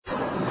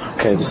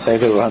Okay, the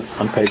Sefer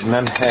on page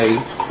Mem Hey.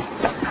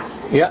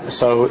 Yeah,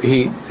 so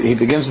he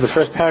begins the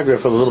first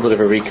paragraph with a little bit of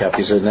a recap.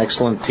 He's an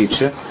excellent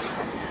teacher,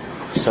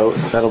 so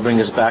that'll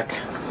bring us back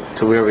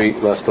to where we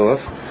left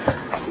off.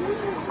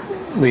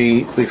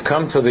 We've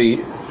come to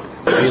the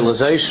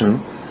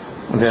realization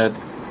that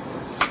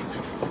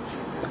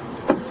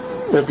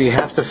we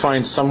have to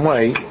find some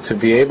way to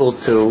be able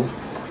to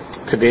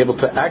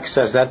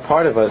access that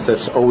part of us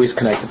that's always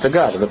connected to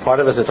God. And the part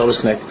of us that's always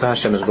connected to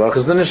Hashem is the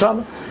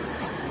neshama.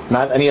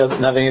 Not any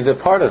other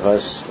part of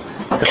us.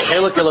 The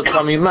chelik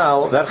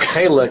elokamimal, that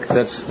chelik,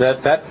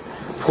 that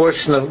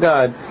portion of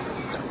God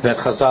that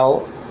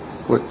Chazal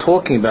were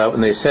talking about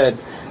when they said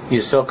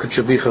Yisrael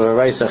K'Shubicha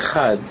V'Reis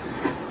Echad,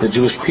 the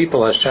Jewish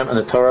people, Hashem and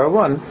the Torah are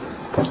one.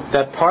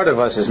 That part of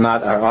us is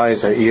not our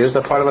eyes, our ears.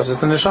 That part of us is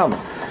the neshama.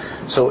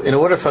 So, in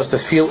order for us to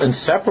feel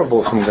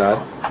inseparable from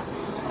God,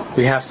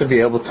 we have to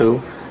be able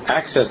to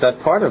access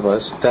that part of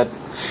us that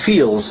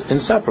feels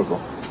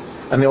inseparable.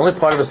 And the only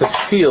part of us that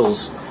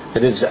feels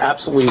that it's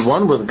absolutely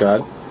one with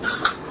God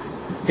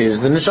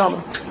is the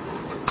neshama.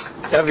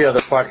 Every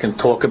other part can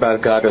talk about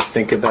God or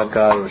think about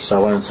God or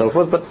so on and so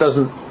forth, but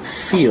doesn't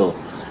feel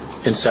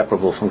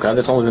inseparable from God.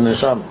 That's only the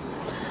neshama.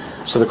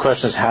 So the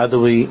question is, how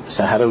do we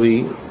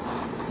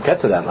get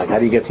to that? Like, how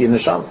do you get to your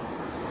neshama?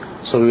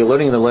 So we were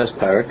learning in the last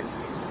parak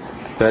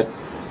that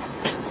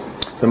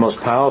the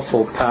most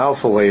powerful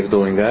way of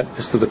doing that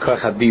is through the koach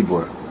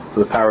hadibur,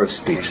 through the power of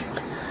speech.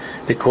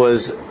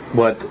 Because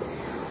what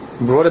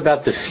brought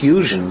about the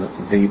fusion,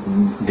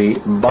 the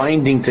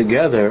binding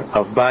together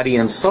of body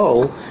and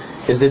soul,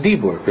 is the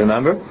dibur.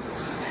 Remember?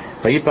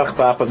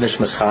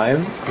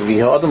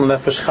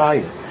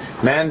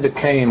 Man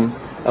became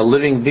a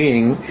living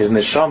being, his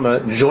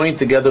neshama joined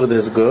together with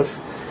his guf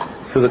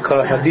through the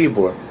koach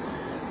hadibur.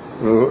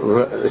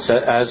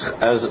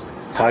 As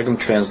Targum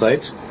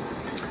translates,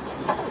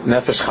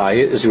 Nefesh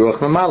Chaya is Ruach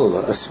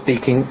Mamalala, a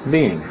speaking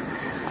being.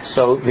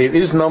 So there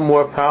is no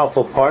more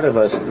powerful part of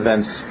us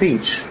than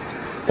speech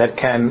that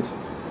can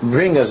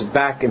bring us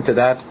back into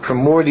that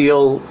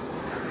primordial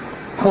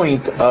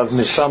point of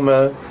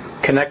neshama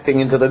connecting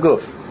into the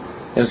guf.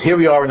 Because here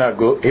we are in our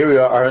guf, here we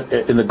are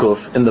in the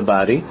guf, in the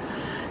body,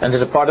 and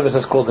there's a part of us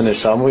that's called the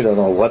neshama. We don't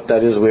know what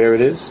that is, where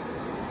it is,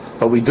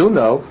 but we do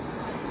know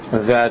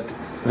that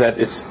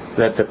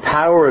the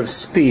power of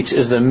speech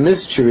is the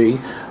mystery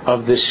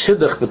of the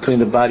shidduch between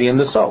the body and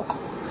the soul.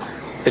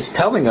 It's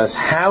telling us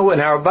how in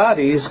our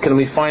bodies can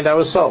we find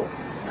our soul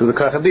through the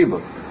koach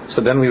hadibur.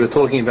 So then we were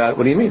talking about,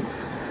 what do you mean?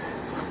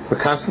 We're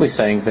constantly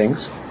saying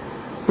things.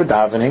 We're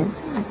davening.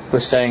 We're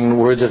saying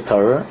words of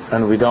Torah,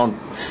 and we don't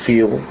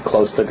feel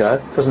close to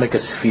God. It doesn't make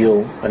us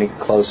feel any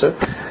closer.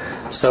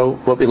 So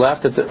what we were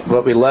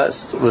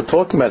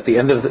talking about at the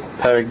end of the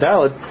Parak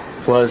Dalet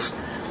was,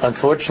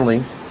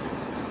 unfortunately,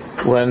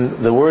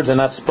 when the words are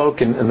not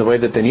spoken in the way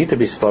that they need to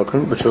be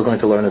spoken, which we're going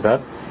to learn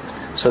about,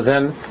 so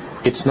then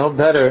it's no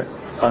better,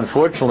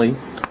 unfortunately,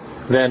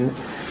 than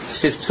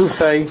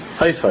Siftzufei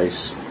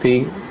Haifais,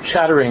 the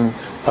chattering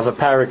of a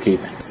parakeet.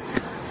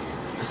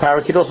 The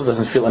parakeet also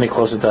doesn't feel any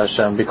closer to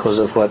Hashem because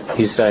of what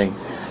he's saying.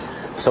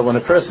 So when a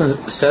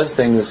person says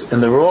things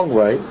in the wrong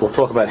way, we'll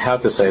talk about how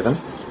to say them,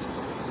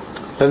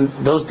 then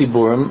those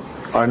diburim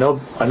are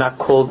not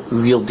called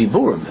real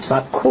diburim. It's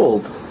not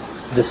called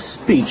the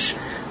speech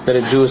that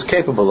a Jew is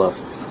capable of.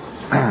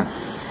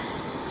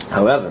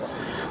 However,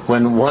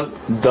 when one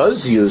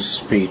does use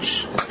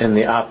speech in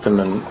the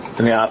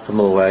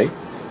optimal way,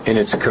 in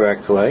its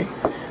correct way,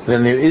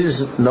 then there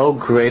is no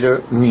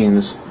greater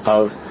means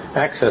of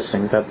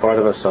accessing that part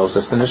of ourselves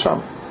as the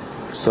neshama.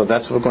 So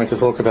that's what we're going to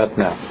talk about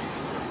now.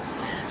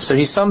 So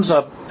he sums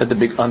up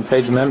on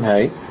page Mem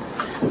Hey,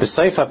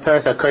 b'seif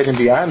haperek hakodim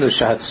b'yarnu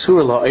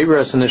shahatzur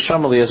la'eiras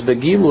neshama li'as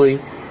begilui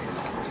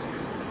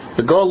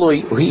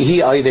begolui hi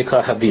al yidei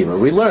koach hadibur.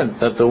 We learned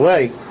that the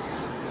way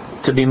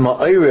to be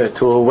ma'ira,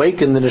 to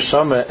awaken the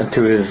neshama and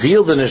to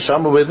reveal the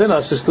neshama within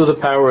us is through the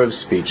power of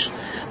speech.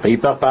 As we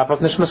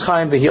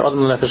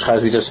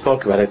just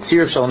spoke about it.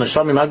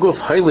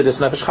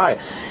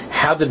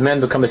 How did man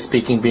become a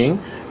speaking being?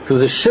 Through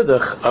the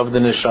shidduch of the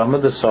neshama,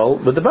 the soul,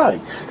 with the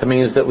body. That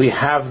means that we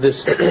have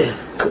this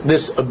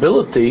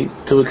ability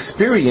to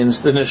experience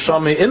the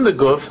neshama in the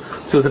guf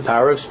through the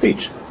power of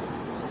speech.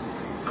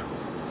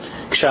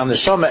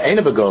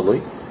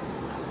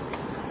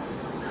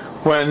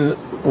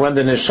 When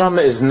the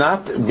neshama is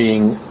not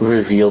being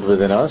revealed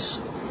within us,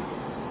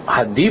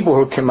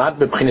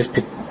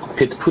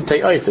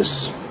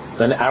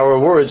 then our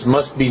words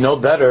must be no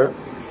better,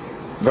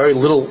 very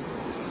little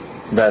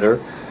better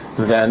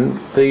than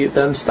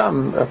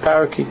stam, a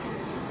parakeet.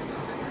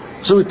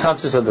 So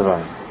tamsis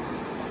advar.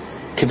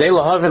 Kedei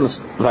lahavin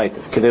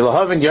weiter. Kedei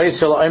lahavin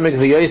yaisel aimek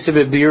v'yaisel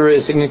bebira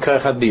is in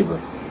koach hadibur.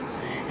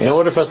 In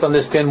order for us to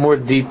understand more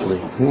deeply,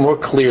 more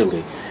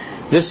clearly,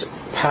 this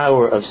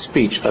power of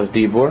speech, of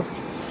dibur,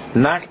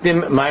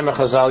 nakdim ma'im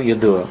chazal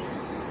yadua.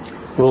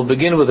 We'll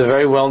begin with a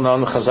very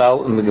well-known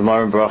chazal in the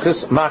Gemara in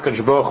Brachos.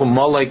 Makadosh Baruch Hu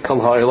malei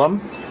kol ha'olam,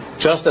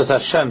 just as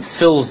Hashem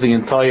fills the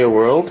entire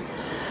world.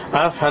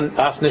 Af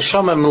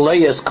neshama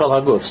melayes kol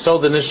haguf. So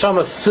the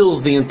neshama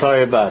fills the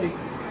entire body.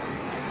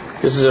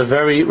 This is a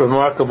very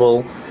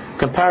remarkable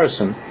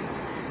comparison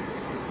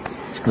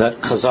that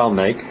Chazal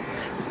make.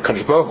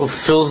 Kadosh Baruch Hu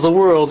fills the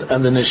world,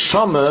 and the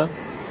neshama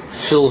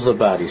fills the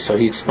body. So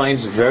he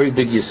explains very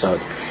big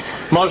yisod.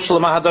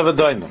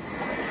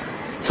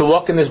 To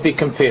what can this be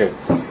compared?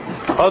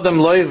 Adam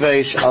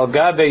loivesh al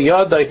gabe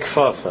yadai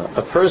kfafa.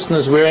 A person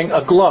is wearing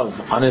a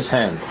glove on his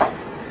hand.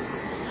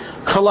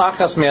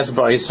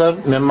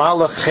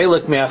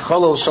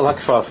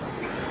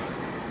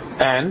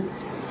 And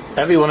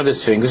every one of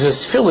his fingers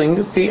is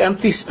filling the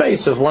empty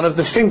space of one of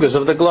the fingers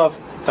of the glove.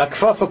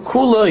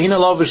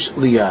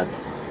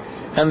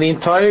 And the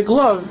entire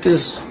glove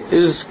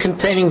is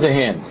containing the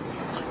hand.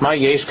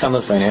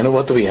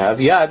 What do we have?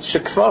 We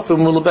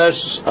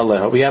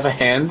have a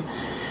hand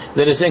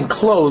that is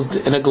enclosed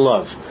in a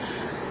glove.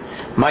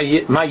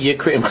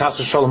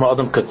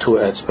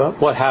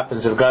 What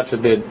happens if, God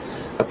forbid,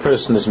 a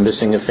person is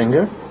missing a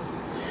finger?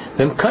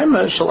 We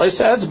understand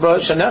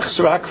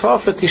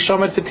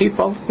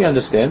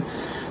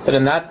that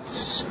in that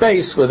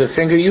space where the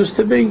finger used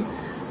to be,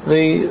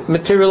 the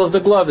material of the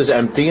glove is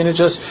empty and it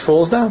just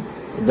falls down,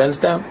 it bends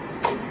down.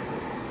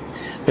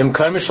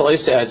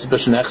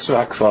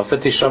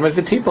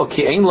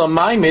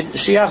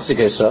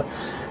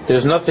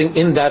 There's nothing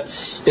in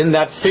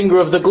that finger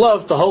of the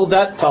glove to hold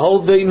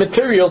the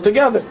material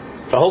together,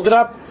 to hold it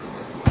up.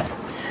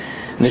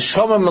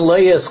 Neshama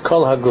melayes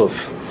kol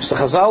haguf. So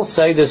Chazal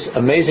say this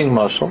amazing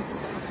mashal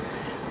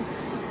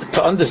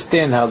to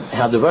understand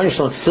how the Rebbeinu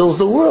Shalom fills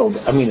the world.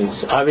 I mean,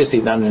 it's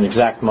obviously not an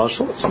exact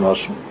mashal; it's a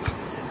mashal.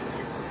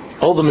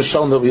 All the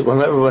mashal that we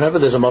whenever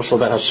there's a mashal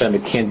about Hashem,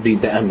 it can't be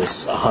the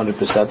emes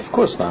 100%. Of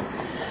course not.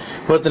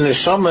 But the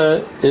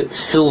neshama, it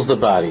fills the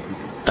body,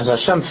 as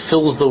Hashem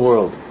fills the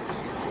world.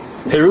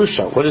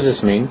 Perusha. What does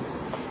this mean?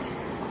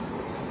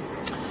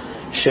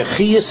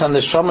 Shechiyas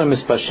haneshama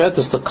mispashet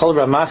is the kol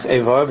ramach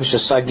evar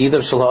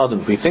v'shesagidav shel ha'adam.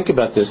 If we think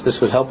about this, this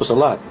would help us a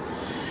lot.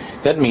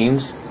 That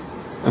means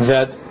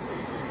that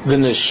the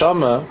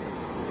neshama,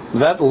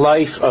 that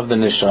life of the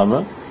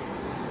neshama,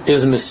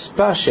 is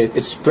mispashet.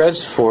 It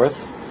spreads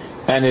forth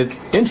and it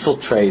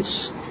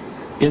infiltrates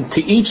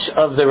into each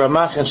of the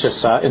ramach and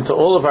shesa, into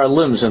all of our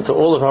limbs, into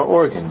all of our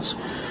organs,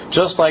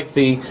 just like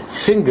the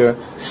finger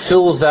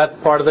fills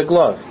that part of the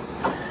glove.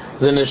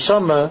 The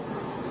neshama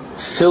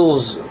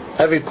fills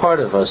every part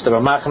of us, the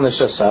ramach and the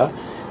shesa.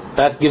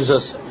 That gives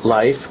us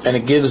life, and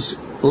it gives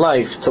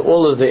life to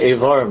all of the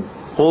evarim,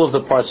 all of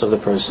the parts of the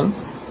person.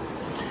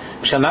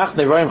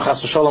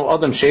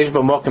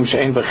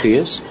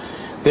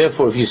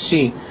 Therefore, if you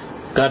see,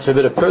 God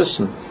forbid, a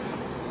person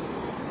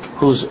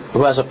who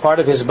has a part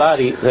of his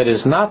body that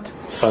is not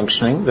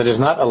functioning, that is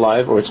not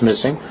alive, or it's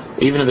missing,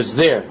 even if it's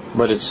there,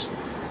 but it's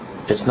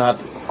not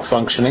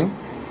functioning.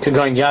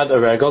 Going yad a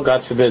regel,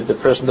 God forbid, the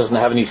person doesn't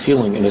have any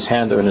feeling in his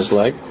hand or in his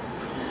leg.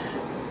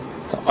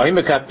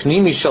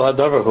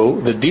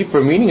 The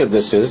deeper meaning of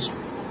this is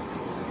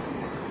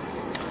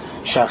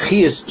that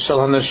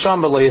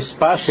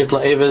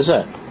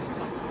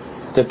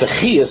the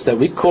chiyas that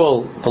we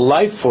call the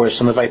life force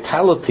and the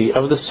vitality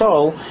of the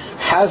soul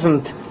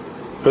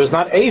is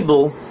not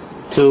able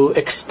to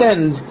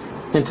extend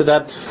into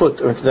that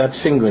foot or into that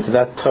finger, into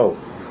that toe.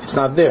 It's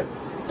not there.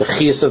 The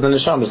chiyas of the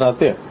neshama is not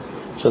there.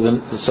 So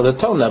the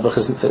toe nebuch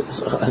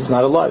is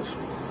not alive.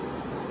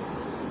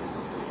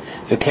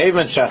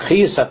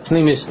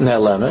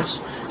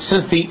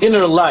 Since the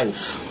inner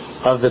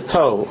life of the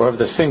toe or of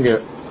the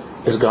finger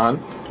is gone,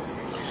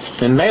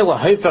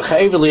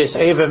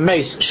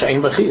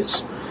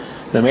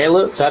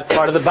 that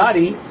part of the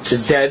body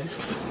is dead.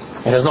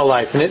 It has no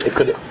life in it. It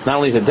could not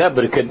only is it dead,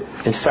 but it could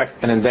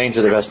infect and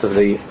endanger the rest of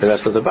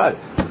the body.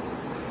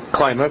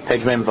 Climber,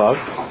 page Mem Vav.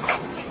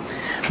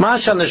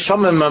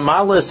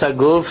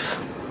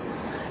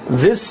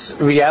 This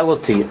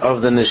reality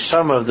of the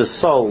neshama of the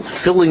soul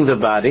filling the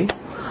body,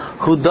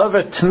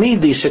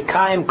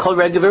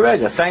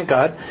 thank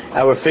God,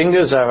 our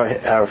fingers,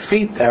 our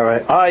feet,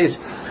 our eyes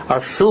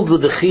are filled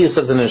with the chiyas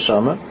of the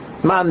neshama.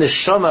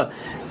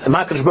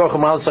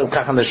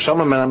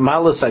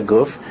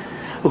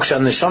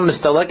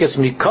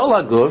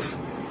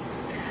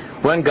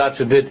 When, God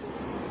forbid,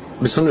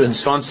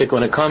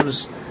 when it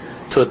comes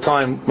to a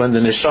time when the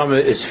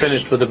neshama is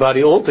finished with the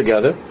body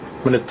altogether,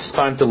 when it's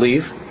time to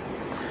leave,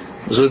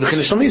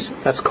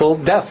 that's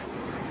called death.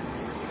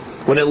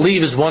 When it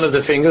leaves one of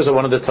the fingers or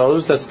one of the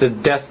toes, that's the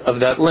death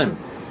of that limb.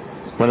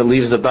 When it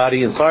leaves the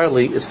body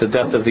entirely, it's the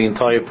death of the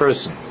entire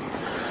person.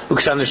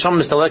 If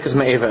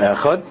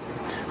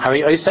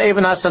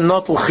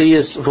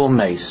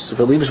it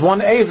leaves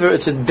one aver,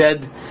 it's a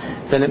dead,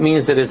 then it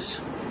means that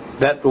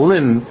that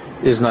limb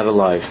is not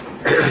alive.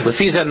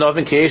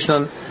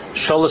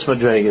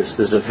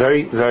 There's a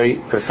very, very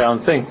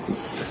profound thing.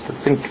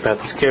 Think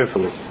about this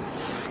carefully.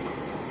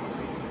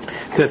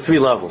 There are 3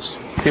 levels,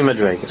 3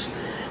 madregas.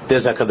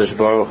 There's HaKadosh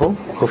Baruch Hu,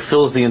 who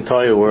fills the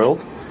entire world.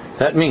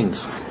 That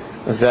means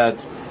that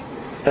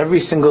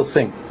every single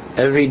thing,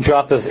 every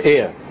drop of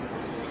air,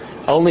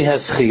 only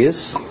has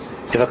chiyas,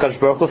 if HaKadosh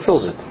Baruch Hu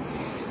fills it.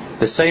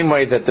 The same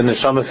way that the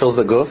neshama fills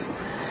the guf,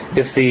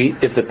 if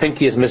the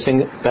pinky is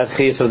missing that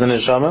chiyus of the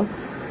neshama,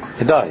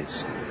 it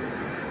dies.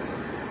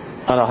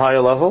 On a higher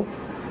level,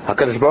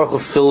 HaKadosh Baruch Hu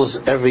fills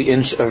every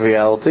inch of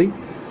reality,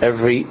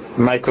 every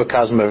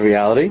microcosm of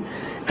reality,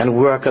 and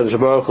were HaKadosh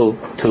Baruch Hu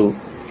to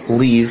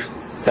leave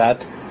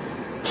that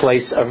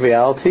place of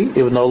reality,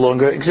 it would no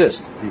longer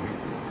exist.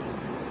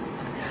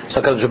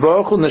 So HaKadosh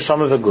Baruch Hu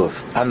neshama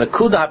v'guf, and the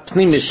kuda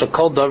pnimis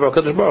shekol davar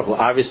HaKadosh Baruch Hu.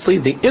 Obviously,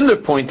 the inner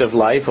point of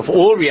life, of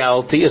all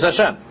reality, is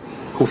Hashem,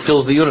 who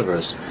fills the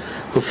universe,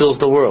 who fills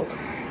the world.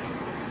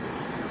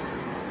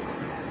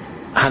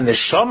 And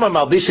neshama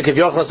malbisha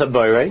kivyochlas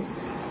haboirei.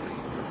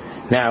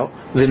 Now,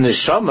 the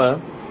neshama,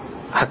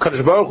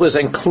 HaKadosh Baruch Hu is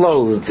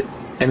enclosed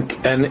and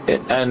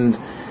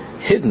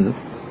hidden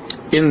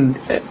in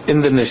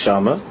the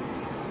neshama.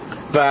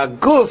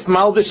 V'aguf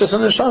malbishas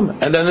neshama,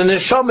 and then the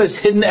neshama is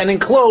hidden and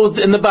enclosed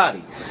in the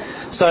body.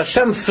 So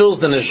Hashem fills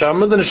the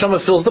neshama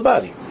fills the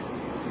body.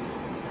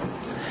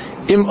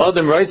 Im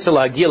Adam writes to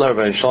Lagil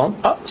Rabban Shalom.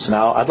 So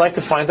now I'd like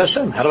to find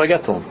Hashem. How do I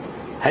get to him?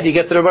 How do you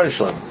get to the Rabban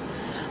Shalom?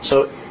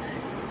 So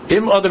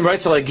Im Adam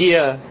writes to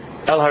Lagil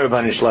El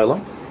Rabban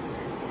Shalom.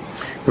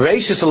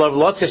 Reishis alav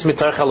lotzis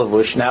mitar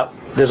chalavush. Now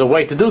there's a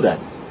way to do that.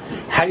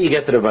 How do you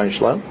get to the Rabban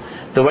Shalom?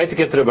 The way to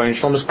get to the Rabban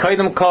Shalom is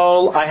kaidem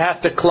kol. I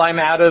have to climb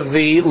out of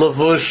the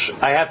lavush.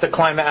 I have to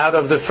climb out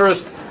of the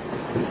first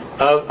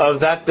of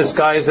that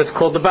disguise that's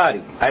called the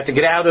body. I have to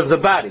get out of the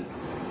body.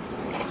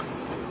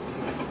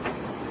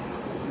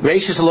 I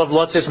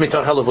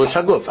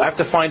have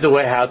to find a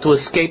way how to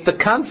escape the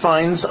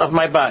confines of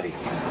my body.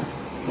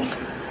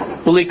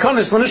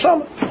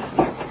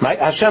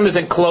 Hashem is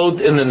enclosed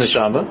in the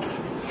neshama.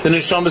 The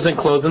neshama is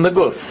enclosed in the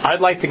guf.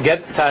 I'd like to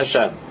get to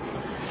Hashem.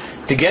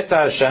 To get to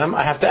Hashem,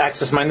 I have to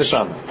access my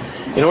neshama.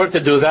 In order to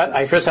do that,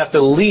 I first have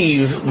to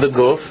leave the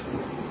guf.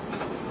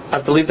 I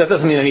have to leave. That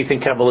doesn't mean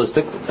anything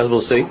Kabbalistic, as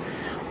we'll see.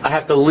 I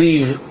have to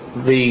leave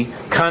the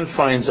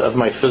confines of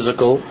my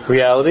physical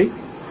reality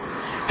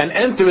and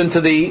enter into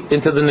the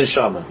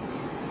neshama,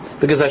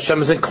 because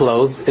Hashem is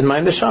enclosed in my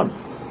neshama.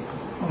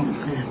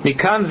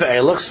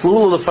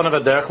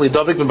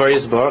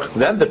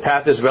 Then the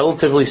path is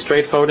relatively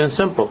straightforward and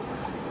simple.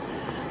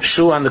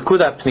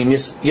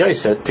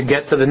 To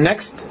get to the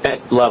next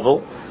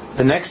level,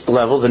 the next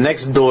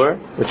door,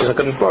 which is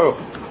HaKadosh Baruch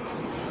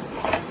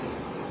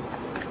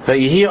Hu.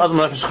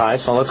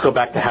 So let's go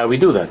back to how we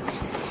do that.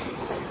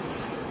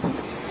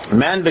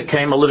 Man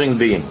became a living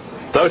being.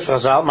 We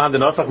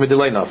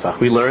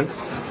learned,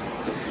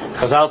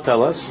 Chazal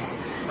tell us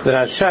that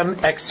Hashem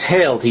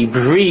exhaled, He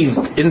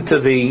breathed into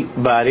the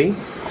body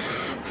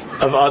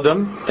of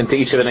Adam, into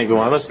each and every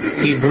one of us.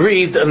 He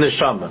breathed a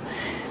neshama.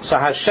 So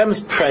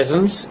Hashem's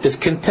presence is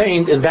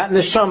contained in that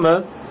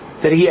neshama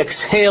that He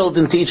exhaled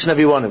into each and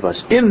every one of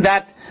us. In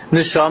that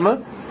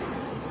neshama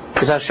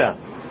is Hashem.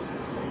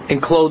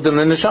 Enclosed in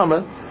the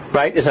neshama,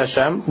 right, is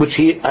Hashem, which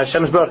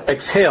Hashem's breath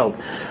exhaled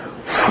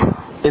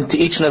into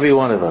each and every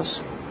one of us.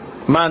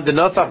 Man de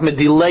nafach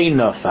medilei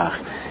nafach.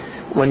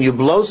 When you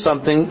blow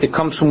something, it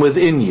comes from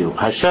within you.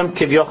 Hashem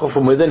kivyochel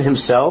from within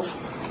Himself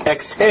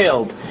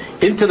exhaled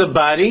into the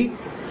body,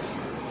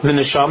 the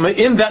neshama.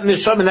 In that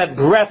neshama, in that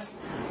breath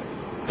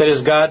that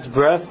is God's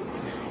breath,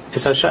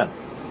 is Hashem.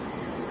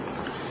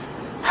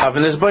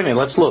 Havin is boining.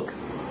 Let's look.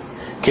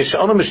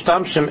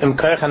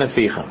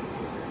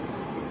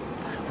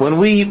 When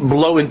we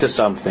blow into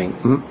something,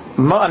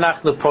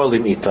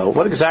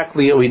 what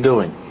exactly are we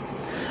doing?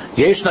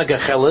 Yeshna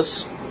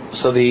gechelis.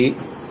 So the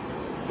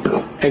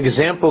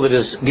example that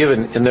is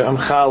given in the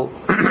Ramchal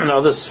and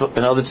other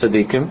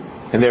tzaddikim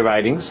in their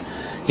writings,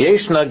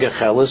 Yeshna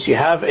gechelis, you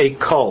have a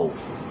coal.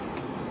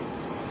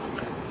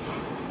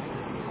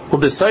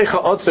 And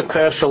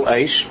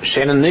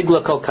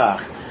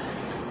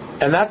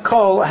that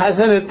coal has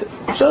in it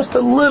just a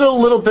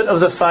little bit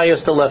of the fire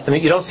still left in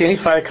it. You don't see any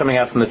fire coming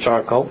out from the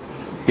charcoal.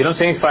 You don't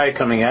see any fire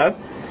coming out.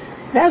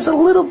 It has a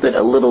little bit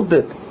of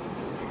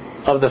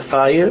the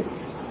fire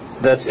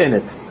that's in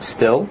it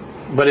still,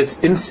 but it's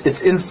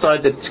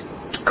inside the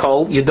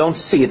coal. You don't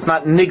see. It's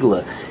not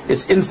nigla.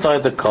 It's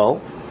inside the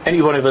coal.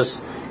 Any one of us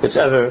that's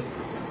ever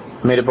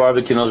made a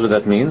barbecue knows what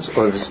that means,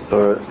 or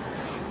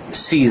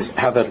sees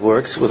how that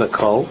works with a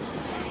coal.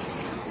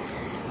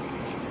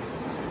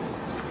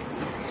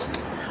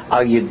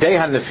 Al yedei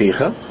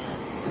haneficha.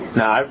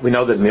 Now we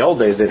know that in the old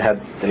days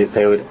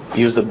they would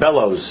use the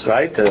bellows,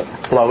 right, to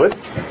blow it.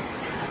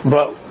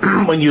 But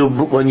when you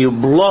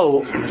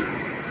blow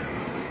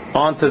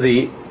onto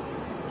the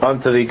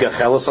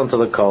gechelis, onto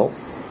the coal,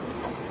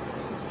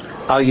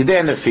 al yedei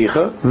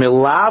haneficha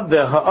milab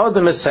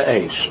ha'adam es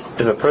ha'esh.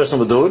 If a person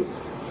would do it,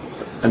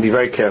 and be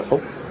very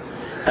careful,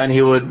 and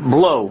he would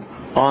blow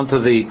onto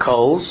the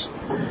coals,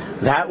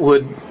 that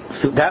would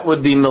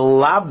be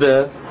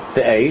milabe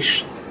the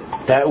eish,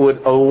 that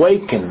would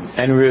awaken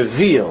and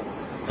reveal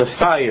the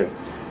fire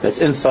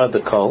that's inside the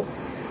coal,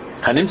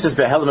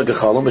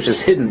 which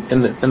is hidden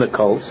in the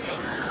coals,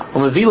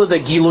 and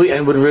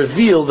would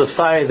reveal the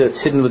fire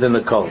that's hidden within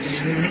the coals.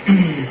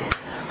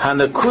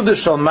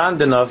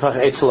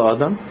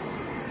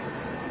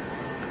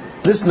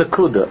 this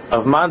nakuda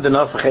of man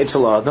denafach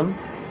etzel adam,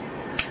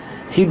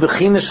 he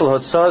bechina shel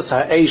hotzas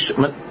ha'esh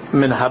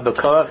min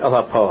habekorach al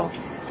ha'pol.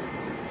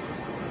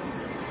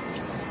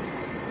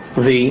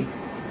 The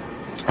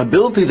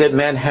ability that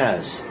man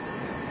has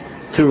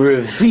to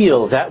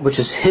reveal that which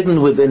is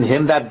hidden within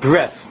him, that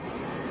breath,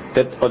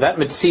 that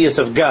metzias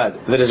of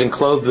God that is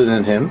enclosed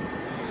within him,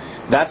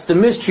 that's the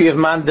mystery of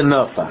man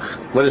denafach.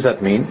 What does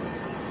that mean?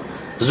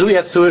 Zui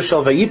hatzur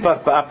shel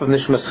vayipach ba'apav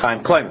nishmas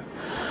chaim kloimer.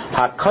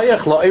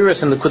 HaKoyach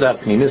la'iris in the Kudat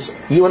Pnimis.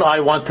 You and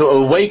I want to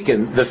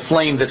awaken the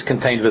flame that's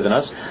contained within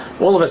us.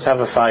 All of us have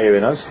a fire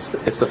in us.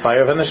 It's the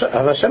fire of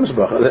Hashem's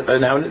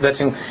bracha.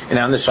 That's in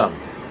our neshama.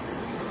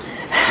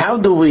 How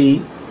do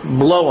we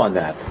blow on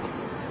that?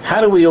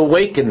 How do we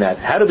awaken that?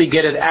 How do we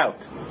get it out?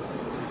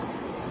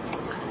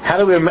 How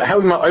do we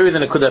ma'orid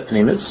in the Kudat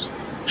Pnimis?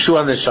 Shu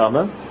an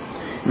neshama.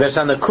 There's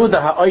an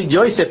Kuda ha'oid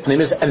yosef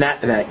Pnimis, and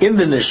in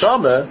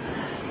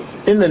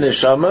the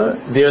neshama,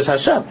 there's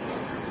Hashem.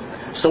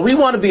 So we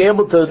want to be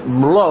able to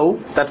blow,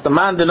 that's the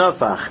man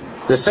denafach,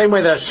 the same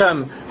way that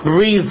Hashem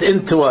breathed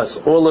into us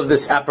all of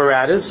this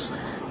apparatus,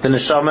 the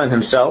neshama and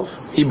himself,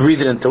 he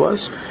breathed it into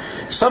us.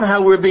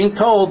 Somehow we're being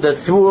told that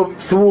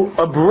through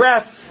a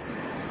breath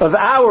of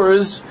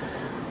ours,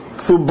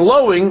 through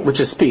blowing, which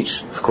is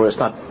speech, of course,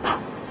 not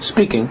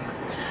speaking,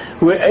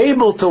 we're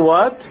able to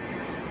what?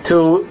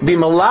 To be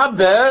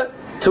malabeh,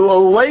 to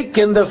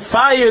awaken the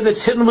fire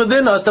that's hidden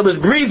within us, that was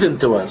breathed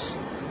into us.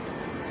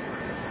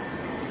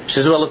 Which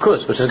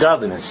is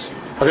godliness.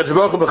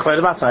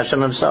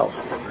 Hashem himself.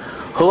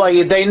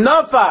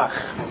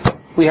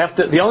 We have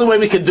to. The only way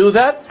we can do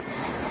that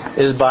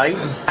is by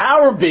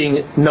our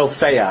being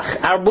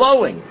nofeach, our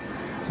blowing.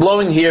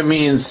 Blowing here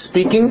means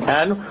speaking,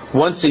 and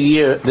once a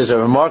year there's a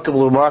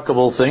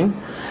remarkable thing.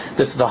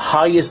 This is the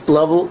highest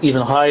level,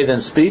 even higher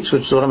than speech,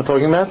 which is what I'm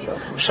talking about.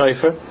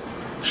 Shofar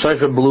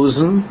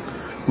bluesen,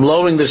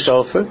 blowing the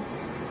shofar,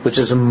 which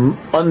is an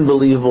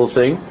unbelievable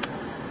thing,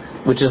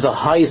 which is the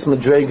highest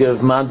madrega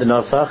of man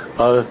denafach,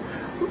 of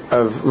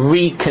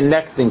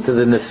reconnecting to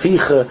the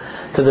neficha,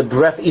 to the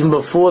breath, even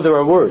before there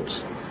are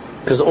words.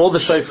 Because all the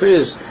shofar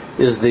is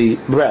the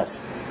breath.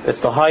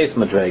 It's the highest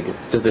madrega,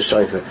 is the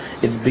shofar.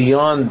 It's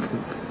beyond,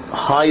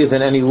 higher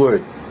than any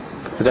word.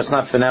 But that's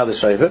not for now, the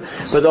shofar.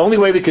 But the only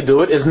way we could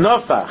do it is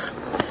nafach.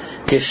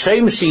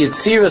 Keshem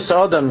sheyitziras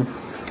adam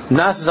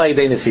nas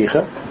zayidei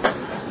neficha.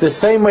 The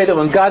same way that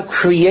when God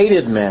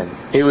created man,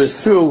 it was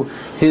through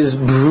his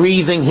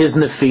breathing, his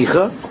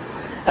neficha,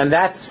 and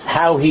that's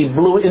how he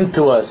blew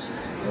into us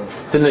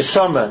the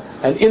neshama,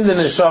 and in the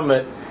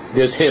neshama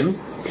there's him,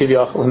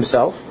 Kivyachal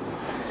himself.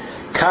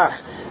 Kach,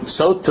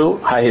 so too,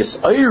 ha'his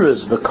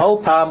oirus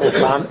v'kol pam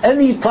upam.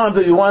 Any time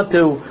that you want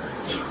to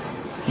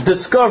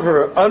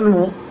discover,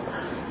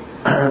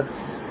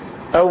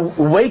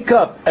 wake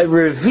up, and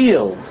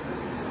reveal,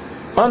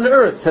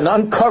 unearth and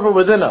uncover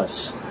within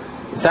us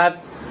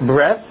that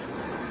breath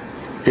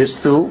is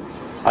through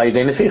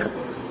ayidei neficha.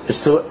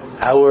 It's through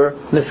our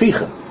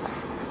neficha.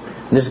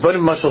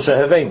 Nisbanim mashal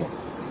shehaveinu.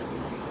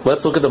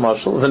 Let's look at the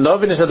mashal. The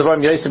novin is a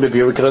devarim yosef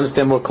b'bir. We can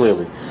understand more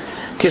clearly.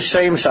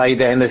 Kishem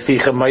shayidei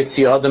neficha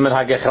mitzi adam and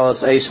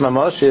hagechelas eish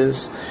mamash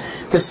is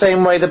the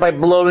same way that by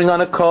blowing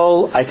on a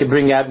coal, I can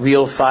bring out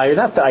real fire,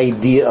 not the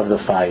idea of the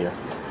fire,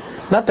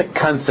 not the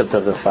concept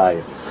of the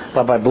fire,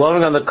 but by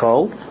blowing on the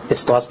coal, it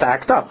starts to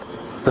act up.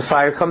 The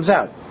fire comes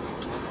out.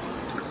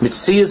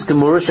 Mitzias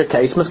gemura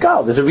shekais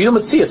masgal. There's a real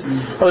mitzias.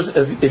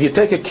 If you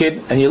take a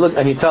kid and you look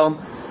and you tell him,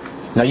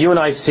 now you and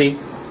I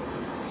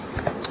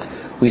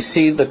we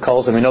see the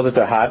coals and we know that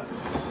they're hot,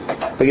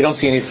 but you don't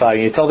see any fire.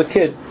 You tell the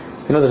kid,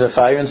 you know there's a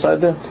fire inside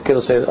there? The kid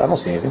will say, I don't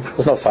see anything.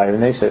 There's no fire in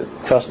there. You say,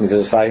 trust me,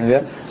 there's a fire in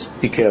there. Just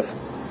be careful.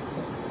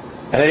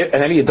 And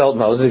any adult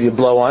knows that if you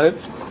blow on it,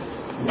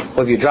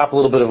 or if you drop a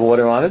little bit of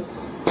water on it,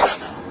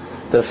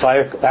 the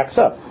fire backs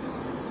up.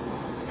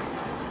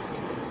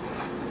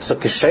 So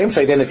it's not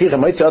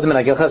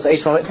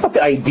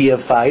the idea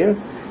of fire.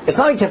 It's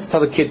not like you have to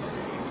tell the kid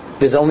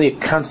there's only a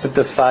concept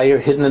of fire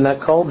hidden in that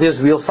coal.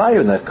 There's real fire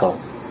in that coal.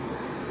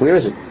 Where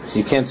is it? So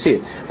you can't see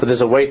it. But there's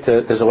a way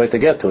to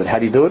get to it. How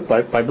do you do it?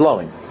 By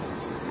blowing.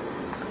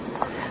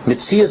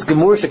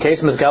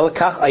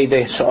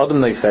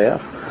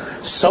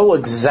 So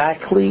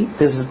exactly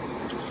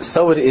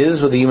so it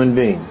is with the human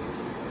being.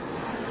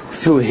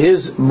 Through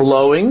his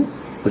blowing,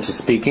 which is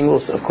speaking,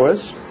 of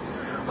course,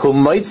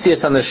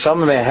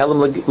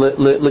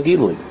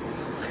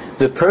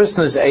 the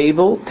person is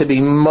able to be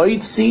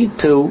moitzi,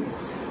 to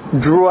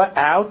draw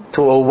out,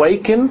 to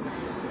awaken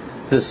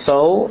the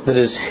soul that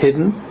is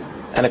hidden,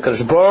 and a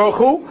Kadosh Baruch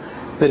Hu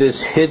that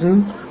is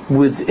hidden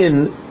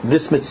within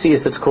this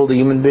mitzias that's called a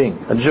human being,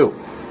 a Jew.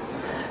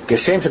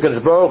 Geshem shekadosh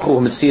Baruch Hu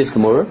mitzias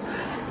gemura,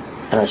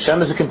 and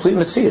Hashem is a complete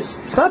mitzias.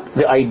 It's not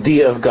the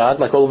idea of God,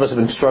 like all of us have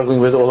been struggling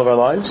with all of our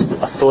lives,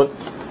 a thought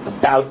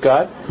about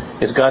God.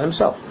 It's God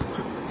Himself.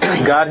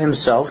 God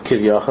Himself,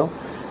 Kivyachal,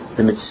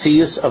 the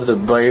mitzias of the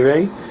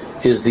Beirei,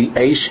 is the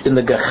Eish in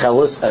the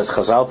Gechelis, as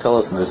Chazal tell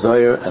us in the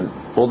Zohar and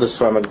all the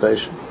Svar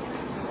Magdash.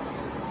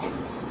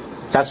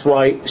 That's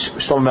why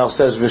Shlomo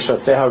says,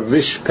 "V'shafeha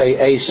rish pei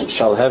eish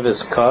shall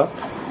heves ka."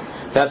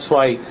 That's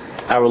why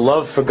our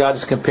love for God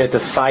is compared to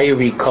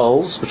fiery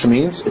coals, which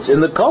means it's in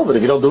the coal. But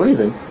if you don't do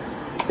anything,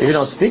 if you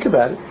don't speak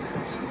about it,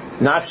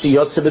 nafshi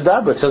yotze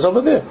b'dabra. It says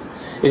over there,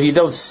 if you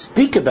don't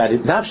speak about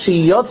it,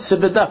 nafshi yotze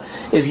b'dabra.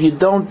 If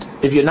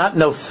you're not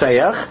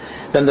nofeach,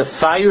 then the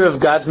fire of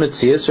God's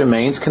metzias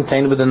remains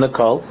contained within the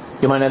coal.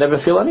 You might not ever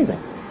feel anything.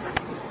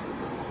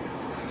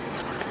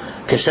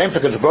 Keshem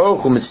shekadosh baruch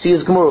hu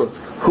metzias gemur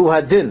hu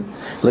hadin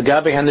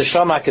legabe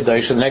haneshama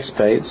kedosha. The next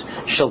page,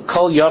 shall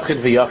kol yachid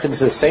v'yachid. It's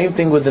the same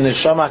thing with the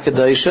neshama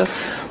kedosha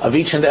of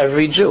each and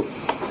every Jew.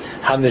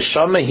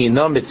 Haneshama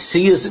hina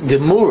metzias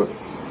gemur.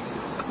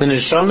 The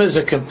neshama is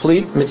a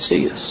complete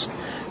metzias.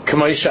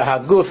 K'moisha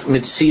haguf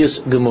metzias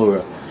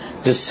gemura.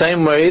 The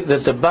same way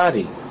that the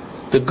body,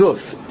 the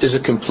guf, is a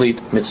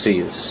complete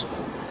metzias.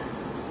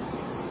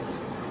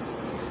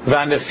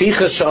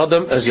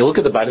 As you look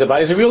at the body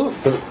is a real.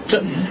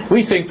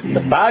 We think the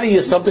body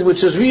is something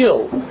which is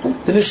real.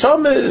 The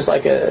neshama is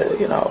like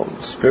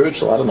a,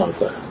 spiritual. I don't know.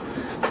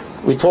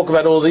 We talk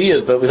about it all the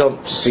years, but we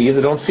don't see it,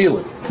 we don't feel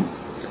it.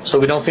 So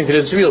we don't think that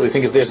it's real. We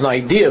think if there's an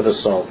idea of a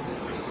soul,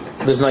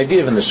 there's an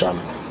idea of a neshama.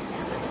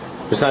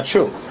 It's not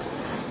true.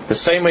 The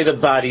same way the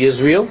body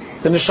is real,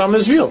 the neshama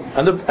is real,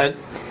 and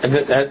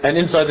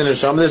inside the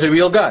neshama there's a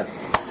real God.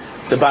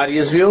 The body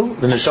is real,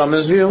 the neshama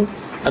is real,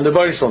 and the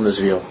Baruch Shalom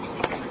is real.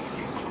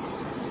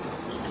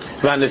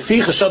 And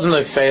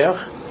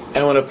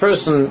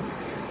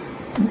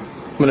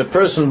when a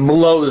person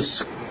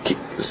blows,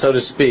 so to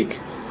speak,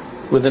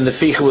 with the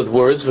neficha, with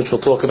words, which we'll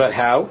talk about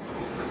how,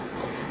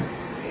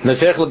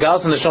 he's able to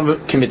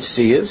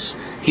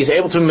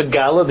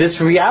megala this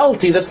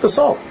reality that's the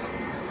soul.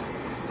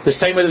 The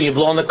same way that you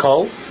blow on the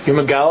coal, you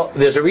megala,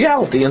 there's a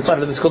reality inside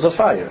of it that's called a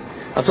fire.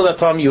 Until that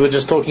time you were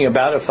just talking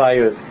about a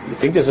fire, you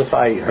think there's a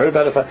fire, you heard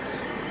about a fire,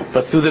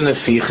 but through the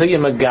neficha you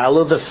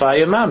megala the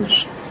fire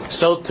mamish.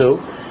 So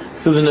too,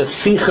 through the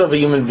neficha of a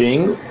human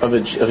being, of a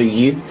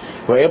yid,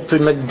 we're able to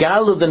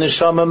megala the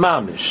neshama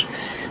mamish.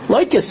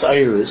 Like his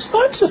iris,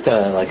 not just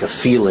like a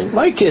feeling.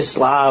 Like his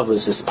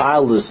lavas, his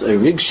piles, a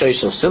rigshay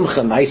shel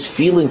simcha, nice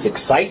feelings,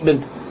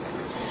 excitement.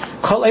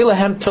 Kol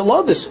elahem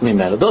telodis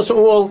mimena. Those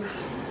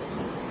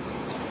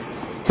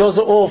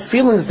are all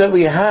feelings that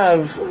we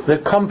have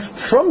that come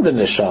from the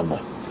neshama.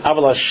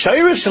 Aval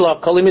hashayrish shel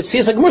kol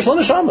mitzias hagmur shel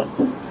neshama.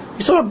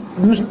 You saw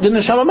the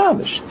neshama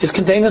mamish is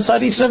contained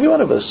inside each and every one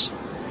of us.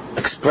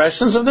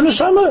 Expressions of the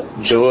neshama,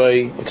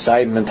 joy,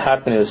 excitement,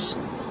 happiness.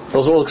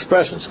 Those are all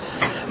expressions.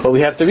 But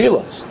we have to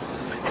realize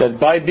that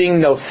by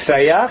being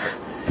nofeach,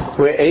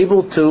 we're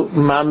able to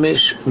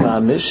mamish,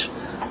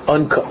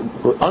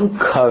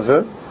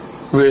 uncover,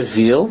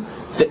 reveal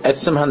the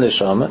etzem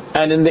haneshama,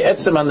 and in the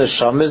etzem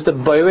haneshama is the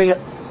Borei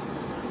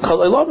Kol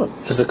Olam,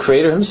 is the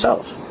Creator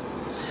Himself.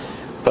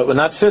 But we're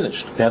not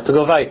finished. We have to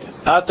go weiter.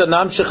 So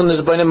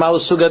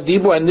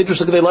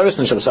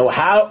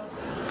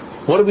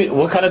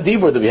what kind of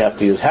dibur do we have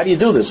to use? How do you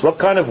do this? What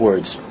kind of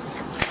words?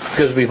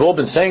 Because we've all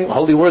been saying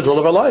holy words all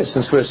of our lives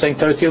since we're saying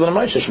Teretz Yilin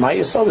Maisha, Shema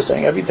Yisrael. We're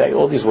saying every day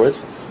all these words.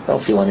 I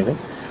don't feel anything.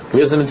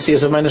 Where's the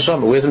Metzias of my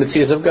neshama? Where's the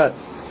Metzias of God?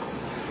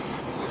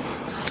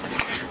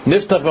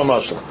 Niftach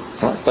b'mashal.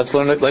 Let's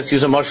learn it. Let's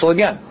use a mashal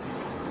again.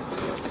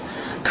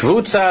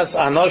 Kvutzas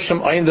anoshim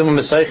oindum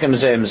u'mesaychem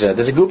zeh mzeh.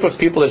 There's a group of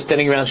people that's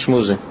standing around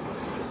schmoozing.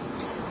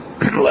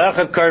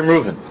 L'echad karim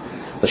Reuven.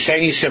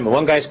 L'sheni Shimon.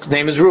 One guy's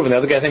name is Reuven. The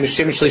other guy's name is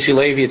Shimon Shlishi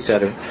Levi,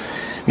 etc.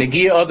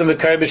 Negia Adam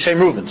Mekari b'Shem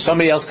Reuven.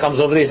 Somebody else comes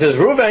over there. He says,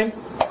 Reuven.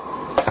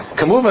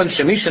 Kamuvan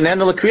Shemisha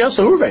Nana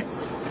L'Kriyasa Reuven.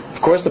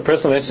 Of course, the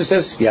person who answers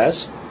says,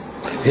 yes.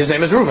 His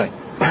name is Reuven.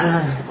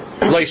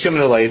 Like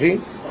Shimon Levi,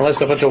 unless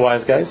they're a bunch of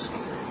wise guys.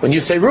 When you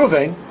say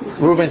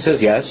Reuven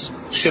says yes.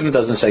 Shimon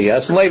doesn't say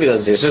yes, and Levi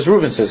doesn't say yes. Just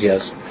Reuven says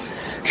yes.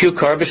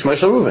 Kukar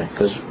b'Shmashal Reuven,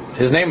 because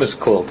his name was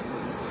called.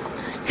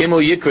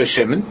 Imu Yikra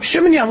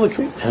Shimon Yam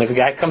L'Kri. And if a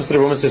guy comes to the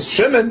room and says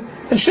Shimon,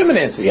 then Shimon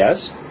answers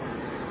yes.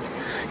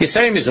 He's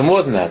saying is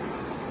more than that.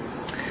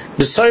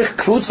 In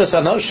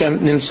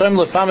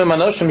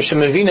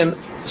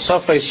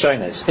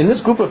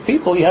this group of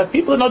people, you have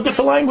people that know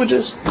different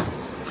languages.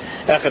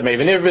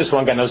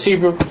 One guy knows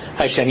Hebrew,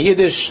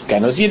 Yiddish, guy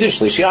knows Yiddish,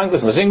 Lishi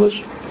English, knows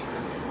English.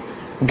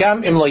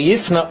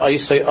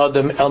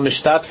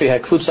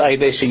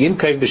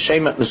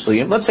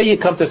 Let's say you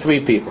come to three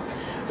people.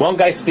 One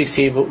guy speaks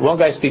Hebrew, one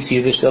guy speaks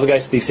Yiddish, the other guy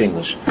speaks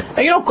English. And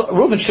you don't call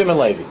Reuven, Shimon,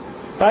 Levi.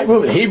 Right?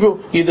 Reuven, Hebrew,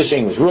 Yiddish,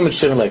 English. Reuven,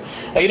 Shimon, Levi.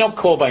 And you don't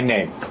call by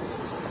name.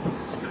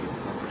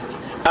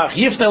 But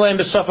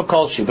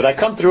I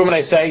come to the room and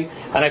I say,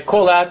 and I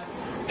call out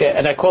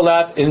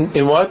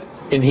in what?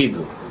 In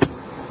Hebrew.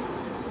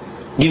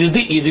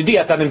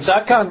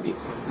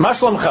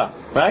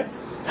 Right?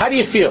 How do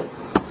you feel?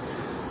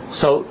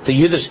 So the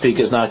Yiddish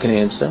speaker is not going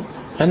to answer,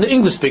 and the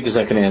English speaker is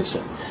not going to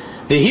answer.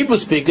 The Hebrew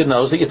speaker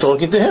knows that you're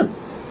talking to him,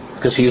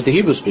 because he's the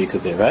Hebrew speaker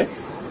there, right?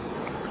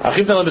 So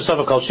you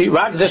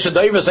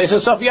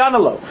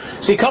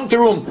come to the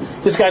room,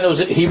 this guy knows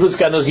Hebrew, this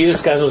guy knows Yiddish,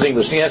 this guy knows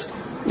English, and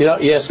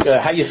you ask,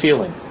 how you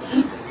feeling?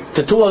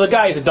 to two other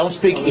guys that don't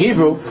speak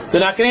Hebrew, they're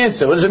not going to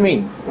answer. What does it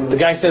mean?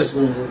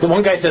 The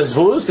one guy says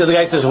who's, the other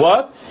guy says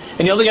what,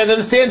 and the other guy that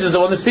understands is the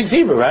one that speaks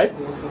Hebrew, right?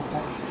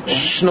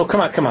 Shh, no,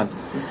 come on.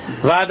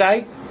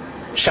 Vadai,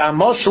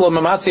 Shamoshel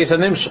Mamatzi is a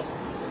nimshel.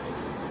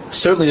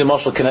 Certainly the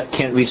moshel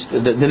can't reach, the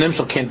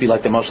nimshel can't be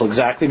like the moshel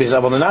exactly, because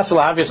Abel Nanasel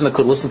Havias and the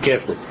Kud, listen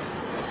carefully.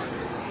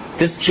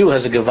 This Jew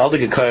has a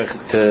gewaldige koich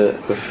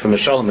for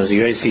Meshalem, as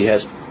you see, he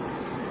has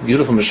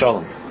beautiful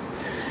Meshalem.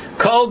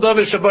 Call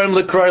David Shabarim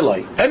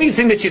Lekroilai.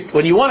 Anything that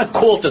when you want to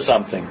call to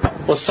something,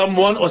 or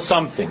someone or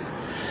something,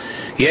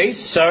 Yes,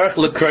 Sarach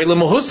Lekroilai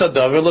Muhusa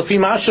David Lefi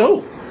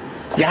Mashu.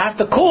 You have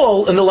to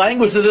call in the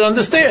language that it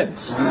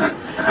understands.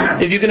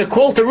 If you're going to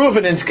call to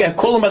Reuven and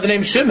call him by the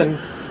name Shimon,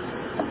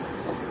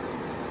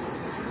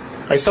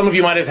 like some of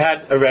you might have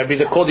had a Rebbe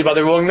that called you by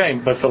the wrong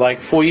name, but for like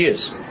 4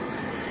 years.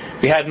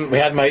 We had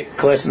my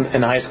class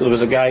in high school. There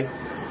was a guy,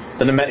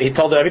 and he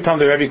told every time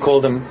the Rebbe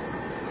called him,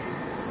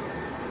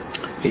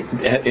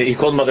 he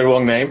called him by the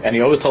wrong name, and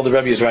he always told the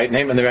Rebbe his right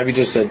name, and the Rebbe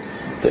just said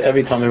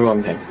every time the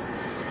wrong name.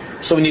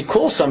 So when you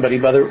call somebody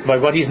by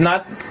what he's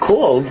not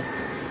called,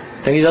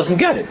 then he doesn't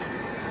get it.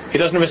 He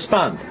doesn't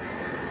respond.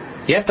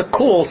 You have to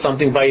call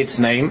something by its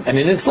name and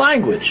in its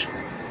language.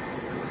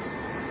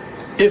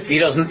 If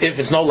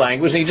it's no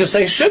language, then you just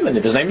say Shimon.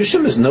 If his name is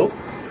Shimon, no.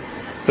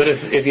 But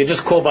if you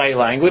just call by a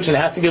language, it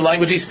has to be a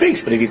language he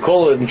speaks. But if you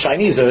call it in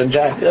Chinese or in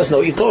Japanese, he doesn't know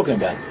what you're talking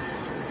about.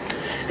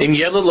 If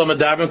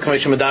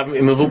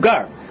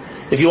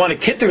you want a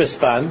kid to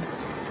respond,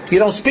 you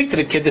don't speak to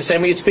the kid the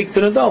same way you speak to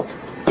an adult.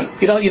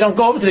 You don't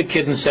go over to the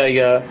kid and say,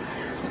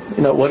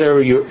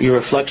 whatever your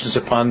reflections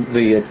upon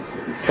the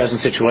present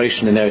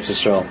situation in Eretz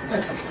Yisrael.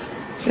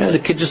 The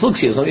kid just looks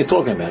at you, doesn't know what you're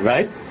talking about,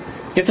 right?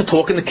 You have to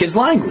talk in the kid's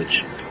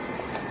language.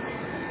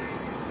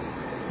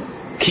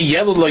 A kid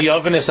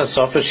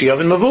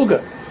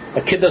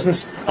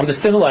doesn't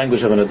understand the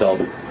language of an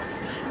adult.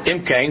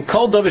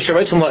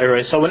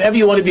 So whenever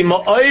you want to be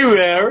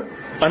ma'orer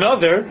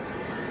another,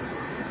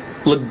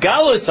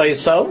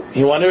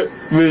 you want to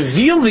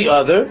reveal the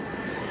other,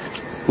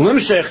 you want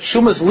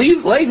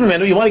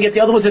to get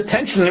the other one's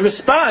attention and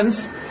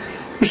response,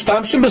 you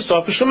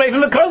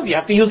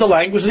have to use the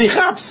language of the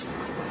chaps.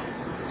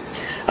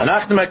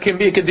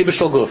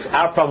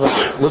 Our problem,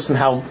 listen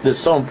how this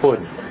is so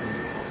important.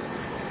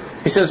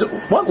 He says,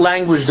 what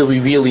language do we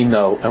really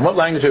know, and what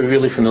language are we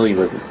really familiar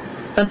with?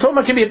 And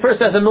Toma can be a person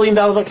that has $1 million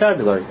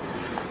vocabulary.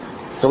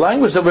 The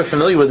language that we're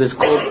familiar with is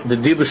called the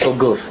Dibur Shel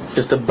Guf.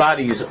 It's the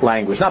body's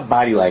language, not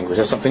body language.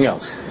 That's something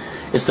else.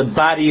 It's the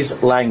body's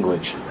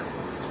language.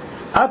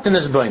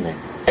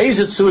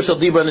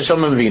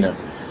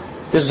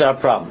 This is our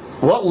problem.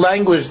 What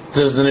language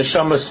does the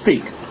neshama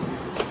speak?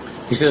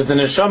 He says the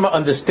neshama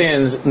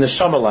understands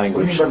neshama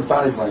language. What do you mean by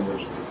body's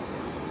language?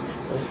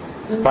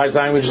 Body's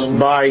language is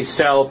buy,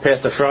 sell,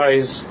 pass the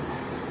fries,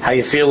 how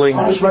you feeling.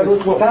 Regular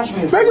talk.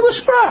 Regular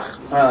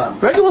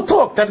sprach. Regular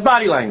talk. That's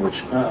body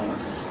language.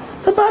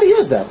 The body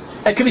is that.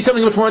 It could be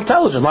something much more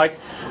intelligent, like,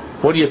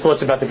 what are your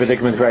thoughts about the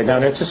predicament right now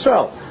in Eretz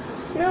Yisrael?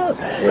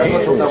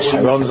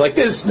 Sharon's like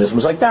this, and this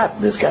one's like that,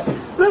 and this guy.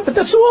 But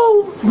that's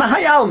all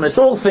mahayalm. It's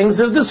all things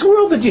of this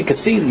world that you could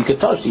see, that you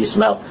could touch, that you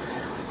smell.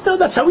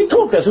 That's how we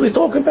talk. That's what we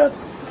talk about.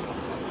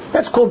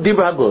 That's called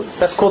Dibur HaGuf.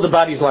 That's called the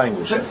body's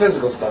language.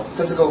 Physical stuff.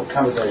 Physical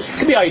conversation. It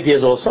could be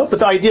ideas also, but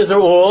the ideas are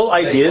all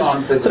ideas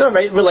that are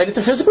related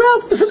to physical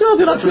reality. The physical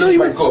reality you're not familiar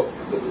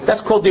with.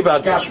 That's called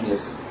Dibur HaGuf.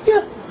 Gashmias.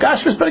 Yeah,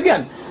 Gashmias, but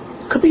again,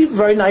 could be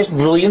very nice,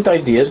 brilliant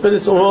ideas, but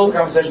it's all...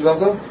 Conversations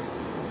also?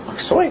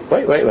 So wait.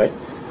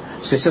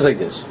 So it says like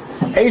this.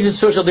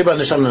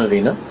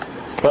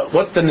 But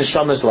what's the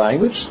neshama's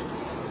language?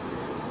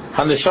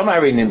 HaNeshama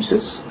Ari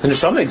Nimsis. The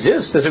neshama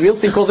exists. There's a real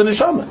thing called the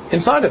neshama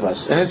inside of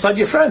us and inside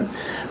your friend.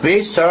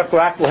 Next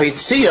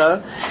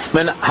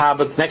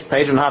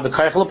page.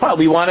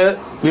 We want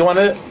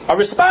a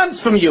response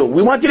from you.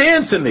 We want you to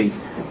answer me.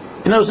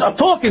 I'm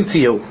talking to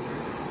you.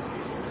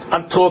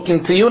 I'm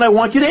talking to you, and I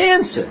want you to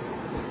answer.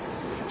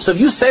 So if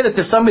you say that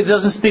there's somebody that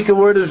doesn't speak a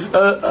word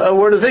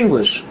of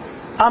English,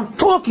 I'm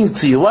talking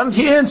to you. Why don't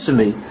you answer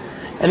me?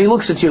 And he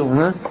looks at you.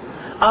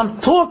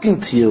 I'm talking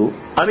to you.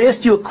 I've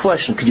asked you a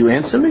question. Could you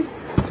answer me?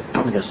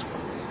 And he goes,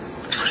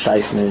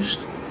 Scheiß nicht.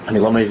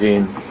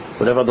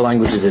 Whatever other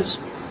language it is.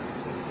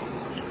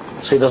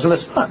 So he doesn't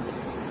respond.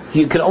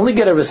 You can only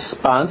get a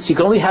response. You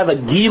can only have a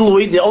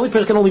gilui. The only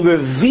person can only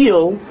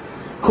reveal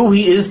who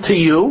he is to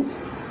you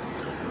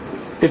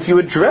if you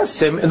address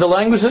him in the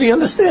language that he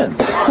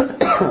understands.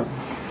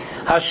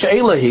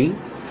 Hasheilahi,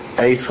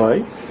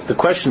 Eifai. The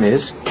question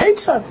is,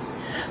 Ketzad.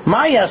 What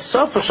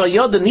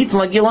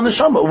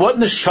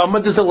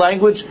neshama does the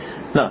language?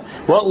 No.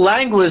 What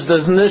language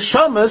does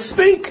neshama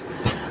speak?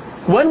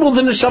 When will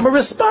the neshama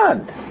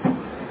respond?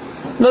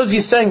 Notice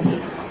he's saying.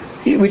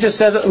 We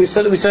said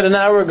an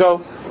hour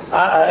ago,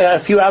 a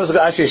few hours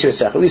ago.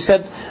 We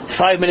said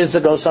 5 minutes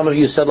ago. Some of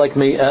you said like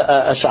me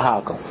a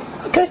shahakal.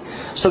 Okay.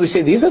 So we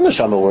say these are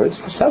neshama words.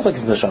 It sounds like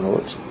it's neshama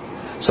words.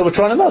 So we're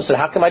trying to know. So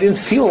how come I didn't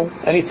feel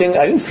anything?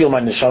 I didn't feel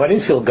my neshama. I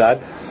didn't feel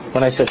God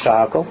when I said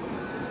shahakal.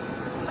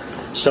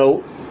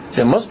 So So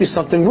there must be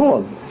something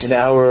wrong in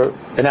our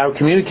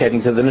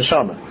communicating to the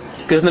neshama,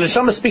 because the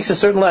neshama speaks a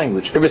certain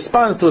language. It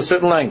responds to a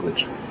certain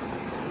language.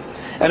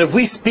 And if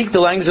we speak the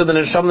language of the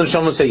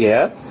neshama will say,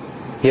 yeah.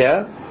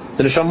 The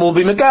neshama will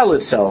be megal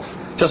itself.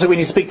 Just like when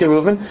you speak to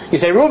Reuven, you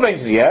say, Reuven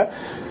says, yeah.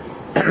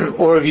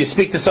 Or if you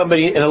speak to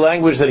somebody in a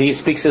language that he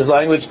speaks his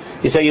language,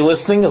 you say, you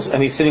listening?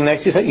 And he's sitting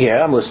next to you, you say,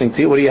 yeah, I'm listening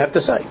to you. What do you have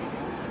to say?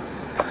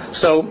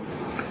 So,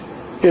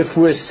 if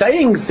we're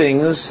saying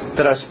things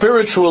that are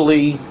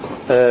spiritually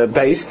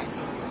based,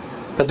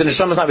 but the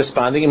neshama is not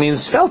responding, it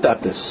means felt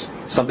at this.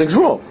 Something's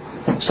wrong.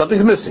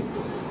 Something's missing.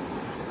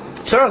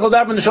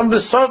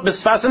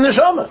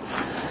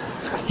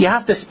 You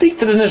have to speak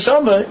to the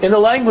neshama in the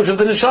language of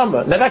the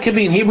neshama. Now that could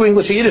be in Hebrew,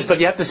 English, or Yiddish, but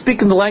you have to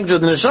speak in the language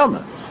of the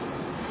neshama.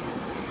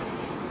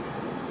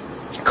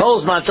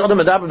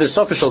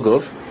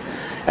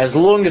 As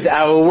long as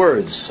our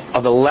words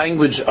are the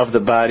language of the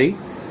body,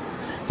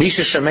 then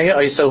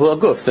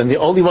the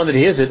only one that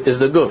hears it is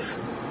the guf.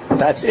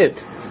 That's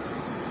it.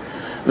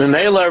 The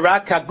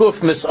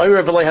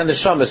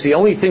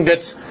only thing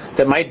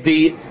that might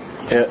be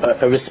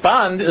a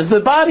respond is the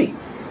body.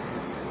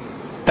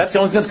 That's the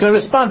only thing that's going to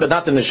respond, but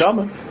not the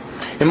neshama.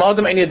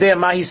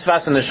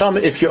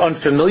 If you're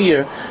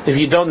unfamiliar, if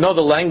you don't know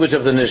the language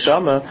of the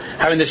neshama,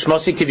 then the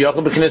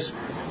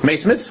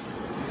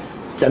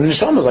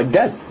neshama is like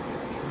dead.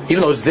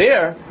 Even though it's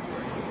there,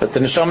 but the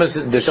neshama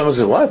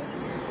is what?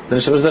 The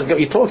neshama doesn't get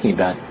what you're talking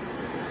about.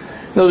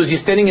 In other words, you're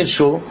standing in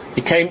shul,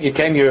 you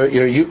came your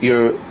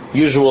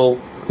usual,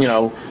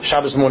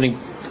 Shabbos morning,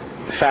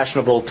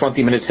 fashionable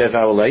 20 minutes, half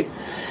hour late,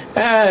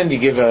 and you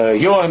give a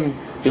yawn,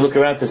 you look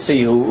around to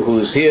see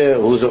who's here,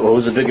 who's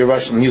a bigger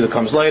rush than you that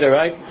comes later,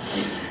 right?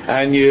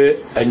 And you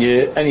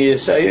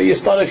say, you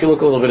start off, you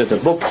look a little bit at the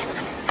book,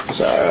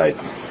 so alright,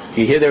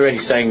 you hear they're already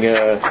saying,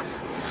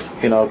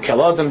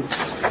 Kaladim.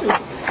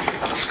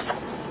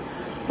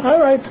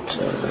 Alright,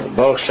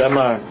 Baruch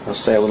Shema, I'll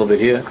say a little bit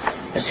here,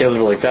 I say a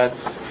little like that.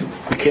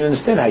 You can't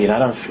understand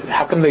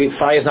how come the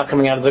fire is not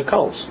coming out of the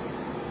coals?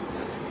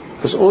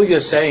 Because all you're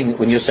saying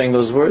when you're saying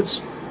those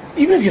words,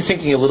 even if you're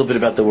thinking a little bit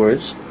about the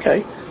words,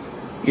 okay,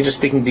 you're just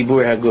speaking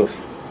Dibur HaGuf.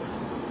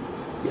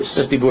 It's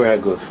just Dibur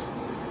HaGuf.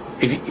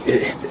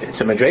 It's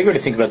a madrega to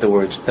think about the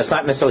words. That's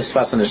not necessarily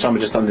Sfas and Neshama,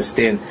 just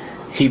understand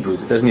Hebrew.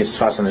 It doesn't mean it's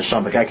Sfas and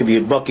Neshama. A guy could be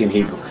a bucky in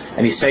Hebrew,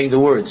 and he's saying the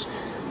words.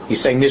 He's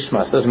saying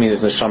Nishmas. Doesn't mean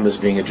his Neshama is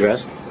being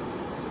addressed.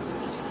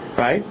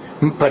 Right?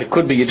 But it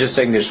could be you're just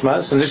saying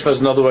Nishmas, and Nishmas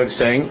is another way of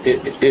saying,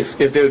 if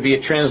there would be a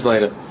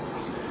translator,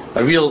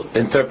 a real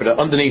interpreter,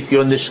 underneath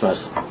your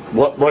Nishmas,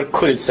 what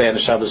could it say on the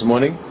Shabbos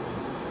morning?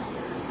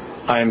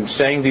 I'm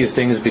saying these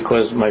things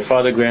because my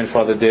father,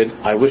 grandfather did.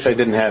 I wish I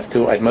didn't have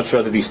to. I'd much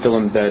rather be still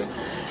in bed.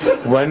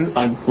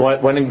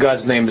 When in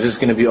God's name is this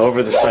going to be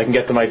over so I can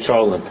get to my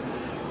Charland?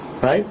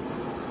 Right?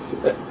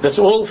 That's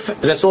all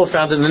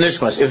found in the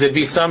Nishmas. If there'd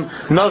be some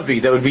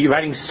Navi that would be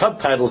writing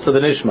subtitles to the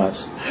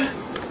Nishmas,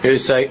 he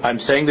would say, I'm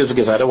saying this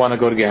because I don't want to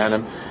go to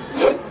Gehenna.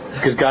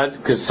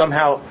 Because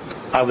somehow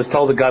I was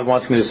told that God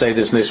wants me to say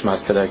this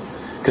Nishmas today.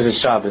 Because it's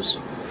Shabbos.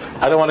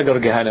 I don't want to go to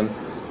Gehenna.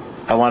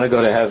 I want to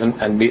go to heaven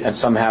and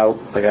somehow,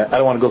 I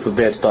don't want to go through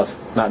bad stuff.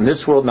 Not in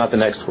this world, not the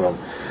next world.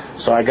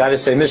 So I got to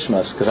say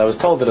Nishmas, because I was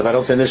told that if I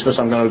don't say Nishmas,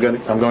 I'm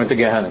going to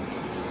Gehenna.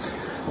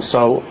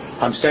 So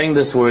I'm saying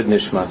this word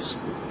Nishmas.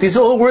 These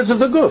are all words of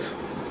the Guf.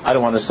 I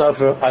don't want to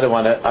suffer. I don't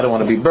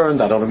want to be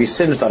burned. I don't want to be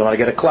singed. I don't want to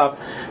get a clap.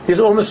 These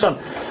are all Nishmas.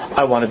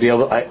 I want to be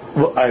able. I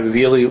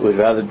really would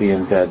rather be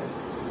in bed.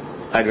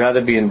 I'd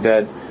rather be in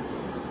bed.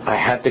 I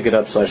had to get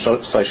up, so I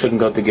shouldn't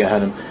go to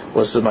Gehenna.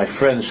 Or so my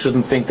friends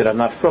shouldn't think that I'm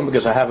not from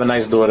because I have a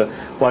nice daughter.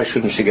 Why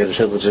shouldn't she get a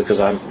shidduch just because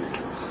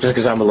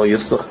I'm a lo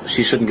yitzchak?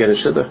 She shouldn't get a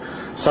shidduch.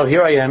 So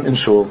here I am in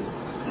shul.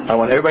 I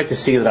want everybody to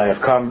see that I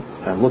have come.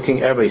 I'm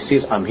looking. Everybody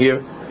sees I'm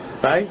here.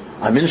 Right?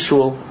 I'm in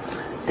shul.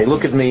 They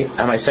look at me.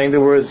 Am I saying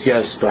the words?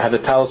 Yes. Do I have the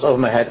talis over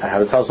my head? I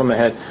have the talis over my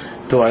head.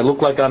 Do I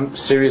look like I'm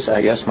serious?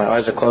 Yes. My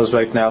eyes are closed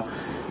right now.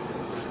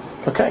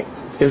 Okay.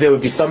 If there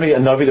would be somebody, a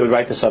Navi, that would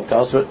write the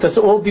subtitles, but that's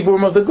all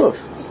diburim of the guf.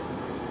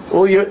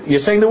 Or you're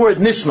saying the word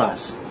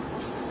nishmas.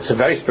 It's a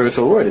very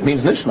spiritual word. It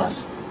means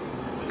nishmas,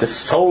 the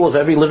soul of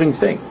every living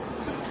thing.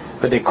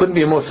 But there couldn't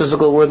be a more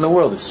physical word in the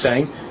world. It's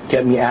saying,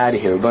 get me out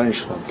of here,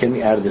 get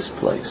me out of this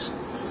place.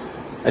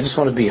 I just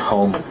want to be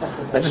home.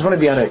 I just want to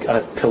be on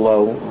a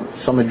pillow,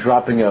 someone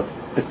dropping a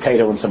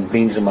potato and some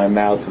beans in my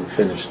mouth and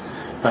finished.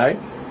 Right?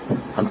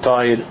 I'm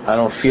tired. I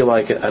don't feel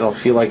like it,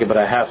 but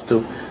I have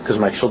to, because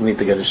my children need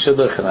to get a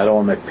shidduch, and I don't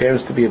want my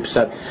parents to be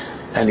upset.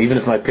 And even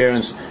if my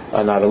parents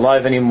are not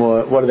alive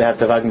anymore, what do they have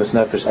to have agmas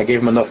nefesh? I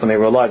gave them enough when they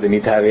were alive. They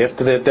need to have,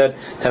 after they're dead,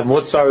 to have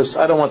more tzaros.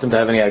 I don't want them to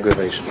have any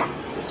aggravation.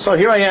 So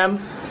here I am,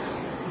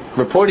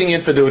 reporting in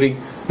for duty.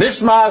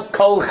 Nishmas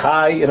kol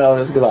chai,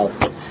 it's good.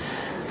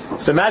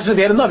 So imagine if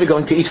you had a Navi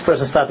going to each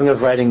person, stopping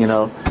of writing,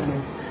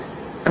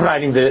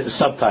 writing the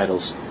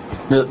subtitles.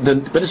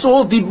 But it's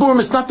all diburim.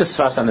 It's not the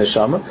Sfas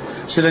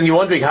HaNeshama. So then you're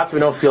wondering, how come we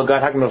don't feel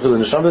God? How come we don't feel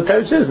the Neshama? The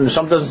Torah says the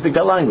Neshama doesn't speak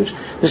that language.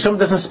 The Neshama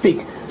doesn't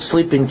speak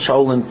sleeping,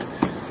 cholent,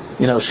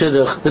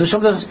 shidduch. The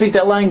Neshama doesn't speak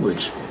that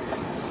language.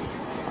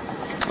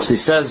 So he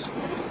says,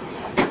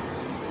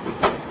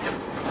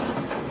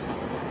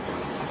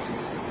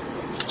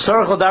 As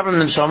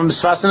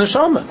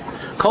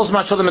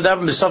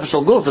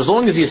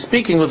long as he's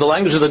speaking with the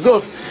language of the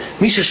guf,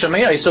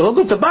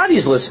 the body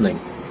is listening.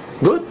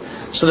 Good?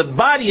 So the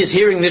body is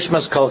hearing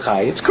Nishmas Kol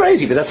Chai. It's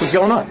crazy, but that's what's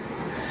going on.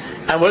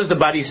 And what is the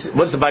body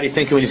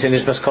thinking when you say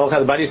Nishmas Kol Chai?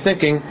 The body's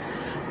thinking,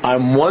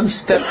 I'm one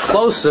step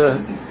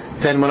closer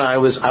than when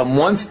I'm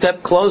one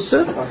step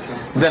closer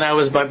than I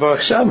was by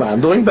Baruch Shema.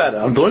 I'm doing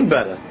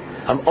better.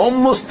 I'm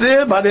almost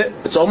there, but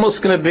it's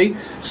almost going to be,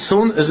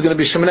 soon is going to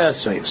be Shemoneh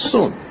Esrei.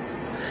 Soon.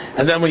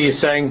 And then when you're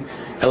saying,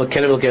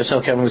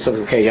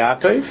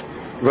 Yaakov,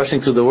 rushing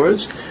through the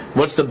words,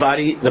 what's the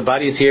body? The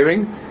body is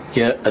hearing,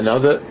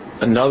 another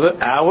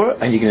hour,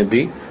 and you're going to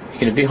be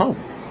home.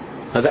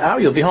 Another hour,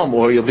 you'll be home,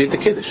 or you'll be at the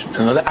Kiddush.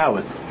 Another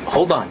hour.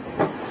 Hold on.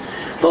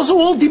 Those are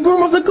all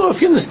diburim of the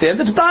guf. You understand?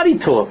 That's body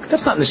talk.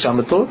 That's not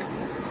neshama talk.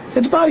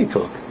 It's body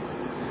talk.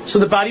 So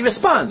the body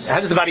responds. How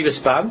does the body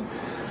respond?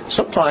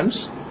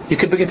 Sometimes you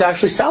could begin to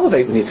actually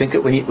salivate when you're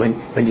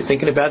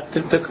thinking about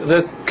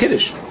the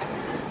Kiddush.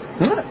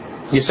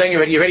 You're saying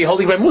you're already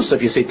holding by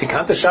Musaf. You say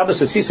Tikanta Shabbos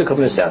with Sisa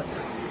Kovnesah.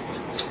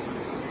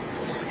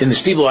 In the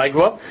Shtibel I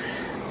grew up,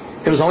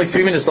 it was only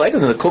 3 minutes later,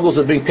 and the kugels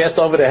were being passed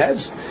over their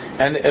heads,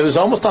 and it was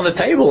almost on the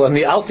table, and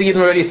the Alta Yidden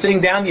were already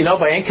sitting down,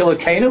 by Enkel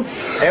Kenu.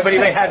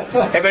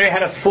 Everybody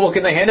had a fork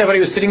in their hand. Everybody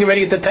was sitting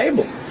already at the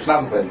table.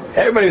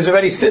 Everybody was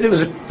already sitting. It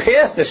was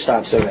past the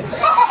Shnapps already.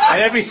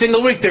 And every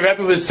single week, the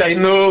Rebbe would say,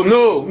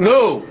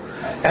 no.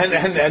 And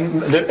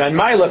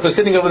Mylech was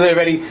sitting over there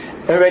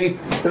already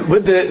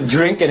with the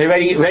drink and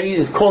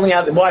already calling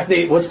out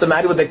what's the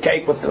matter with the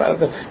cake, what's the matter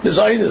with the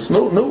Zionist,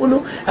 no.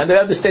 And the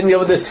Rebbe standing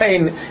over there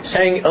saying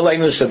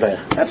Aleinu Shaveh.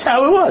 That's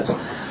how it was.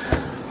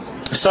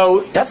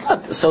 So that's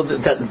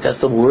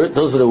the word.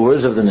 Those are the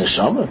words of the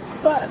neshama.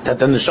 That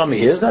the neshama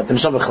hears that. The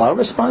neshama Chal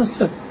responds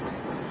to it.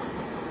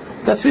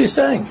 That's what he's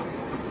saying.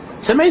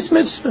 It's a meis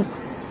mitzvah.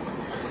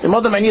 You're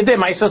calling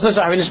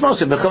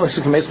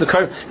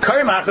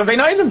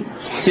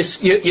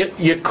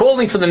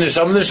for the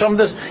neshama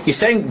does. You're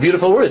saying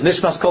beautiful words.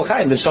 Nishmas kol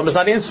chai. The neshama is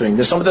not answering.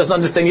 The neshama doesn't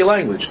understand your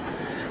language.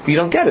 But you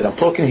don't get it. I'm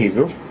talking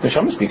Hebrew. The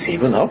neshama speaks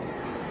Hebrew, no.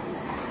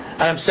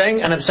 And I'm saying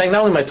not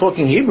only am I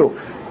talking Hebrew,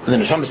 the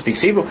neshama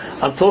speaks Hebrew.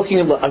 I'm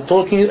talking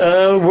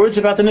words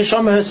about the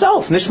neshama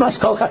herself. Nishmas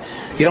kol chai.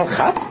 You don't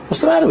chap? What's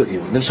the matter with you?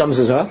 The neshama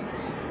says, I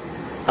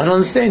don't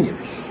understand you.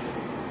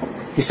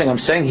 He's saying, I'm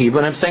saying Hebrew,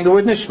 and I'm saying the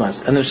word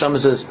Nishmas. And the Neshama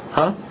says,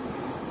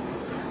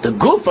 The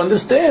guf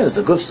understands.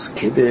 The guf says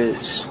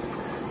Kiddush.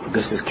 The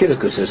guf says Kiddush.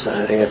 The guf says,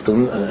 after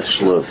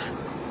Shluf.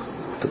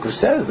 The guf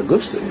says,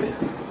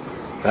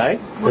 right?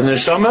 The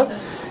Neshama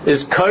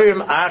is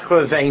Karim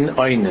Achra Vein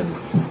Oynim.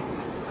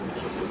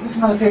 This is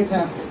not a fake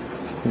term.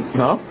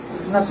 No?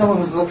 This is not someone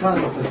who's trying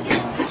to talk to the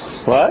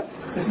Neshama. What?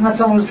 This is not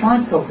someone who's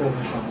trying to talk to the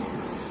Neshama.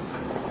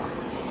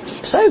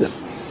 Say them.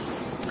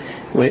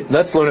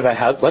 Let's learn about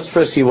how. Let's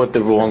first see what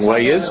the wrong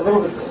way is.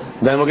 Then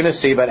we're going to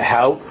see about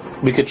how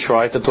we could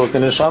try to talk to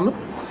Neshama.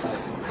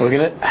 We're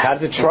going to how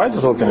to try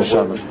to talk to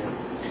Neshama.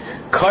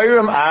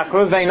 Kairam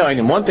achra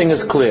veinoinim. One thing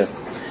is clear: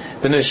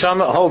 the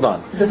Neshama. Hold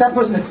on. Does that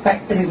person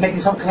expect that he's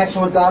making some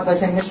connection with God by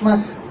saying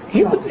Nishmas?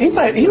 He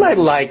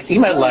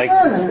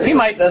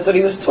might. That's what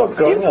he was taught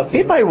growing up.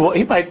 He might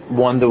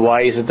wonder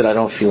why is it that I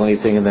don't feel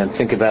anything, and then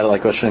think about it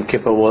like Rosh Hashanah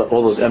Kippur,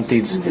 all those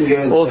empties,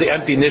 all the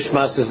empty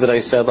nishmases that I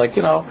said,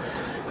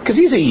 because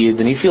he's a Yid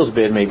and he feels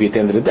bad. Maybe at the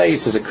end of the day, he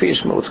says a Kriya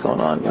Shema, what's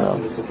going on?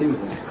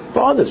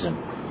 Bothers him.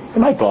 It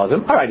might bother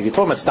him. All right, if you're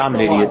talking about Stam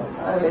an idiot.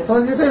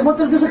 So there's a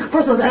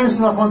person who's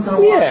answering up once in a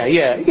while.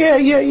 Yeah.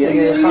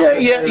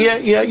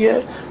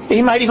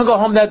 He might even go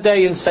home that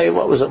day and say,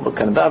 what was it? What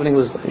kind of davening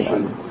was?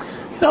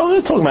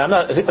 We're talking about. I'm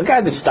not a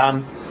guy that's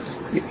Stam.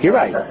 You're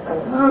right.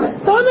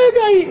 No,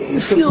 maybe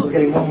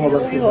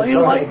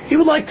he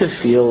would like to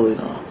feel.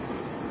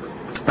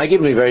 I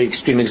give him a very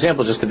extreme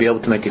example just to be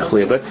able to make it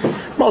clear. But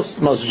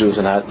most Jews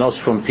are not. Most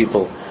from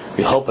people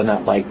we hope are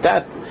not like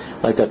that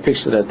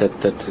picture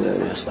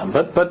that Stam.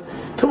 But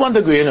to one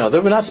degree or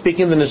another, we're not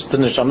speaking the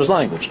Neshama's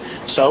language.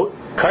 So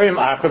Karim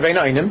Achar Vein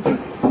Oynim.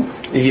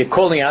 If you're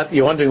calling out,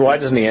 you're wondering why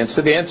doesn't he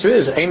answer? The answer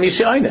is Ein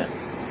Misha Oyne.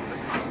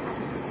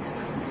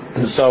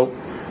 So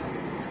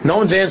no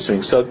one's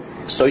answering. So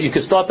you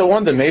could start to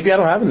wonder, maybe I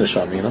don't have a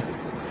Neshama.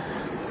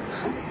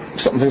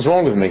 Something's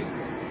wrong with me.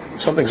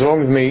 I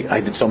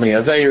did so many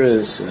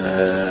Aveiras,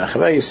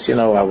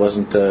 I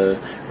wasn't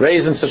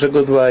raised in such a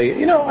good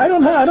way. I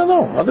don't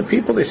know. Other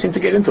people, they seem to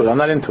get into it. I'm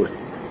not into it.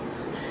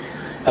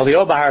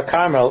 Eliyahu b'Har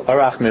Carmel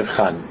arach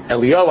mivchan.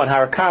 Eliyahu on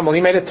Har Carmel,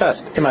 he made a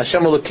test. Im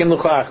Hashem ulukim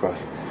lucha achrav.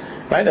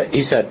 Right?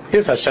 He said,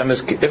 if Hashem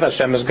is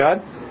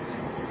God,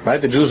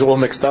 right? The Jews were all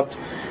mixed up.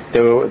 They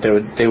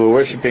were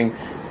worshiping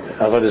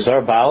Avodah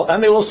Zarah, Baal,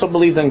 and they also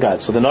believed in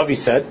God. So the Navi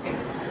said,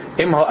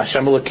 Im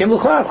Hashem ulukim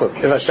lucha achrav.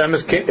 If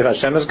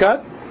Hashem is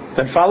God,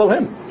 then follow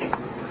him.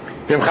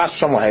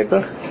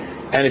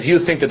 And if you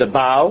think that the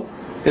Baal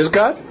is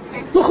God,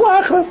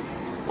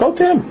 go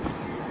to him.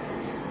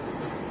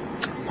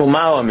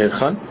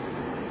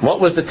 What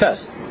was the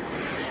test?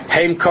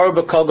 You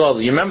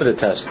remember the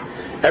test.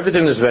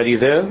 Everything was ready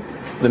there.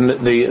 The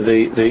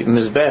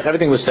Mizbech,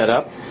 everything was set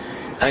up.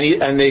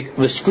 and they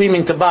were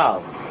screaming to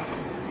Baal.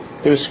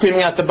 They were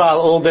screaming out to Baal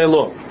all day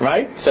long,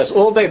 right? It says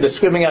all day they're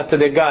screaming out to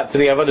their God, to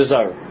the Avodah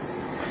Zarah.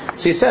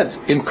 So he says,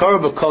 "Im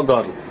korba kol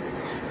gadol,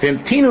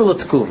 v'imtinu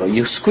l'tekuva."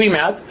 You scream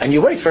out and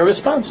you wait for a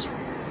response.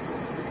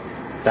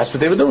 That's what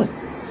they were doing.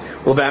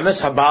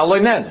 U'be'emes haBaal lo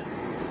ned.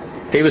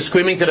 They were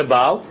screaming to the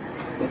Baal.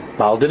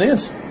 Baal didn't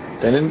answer.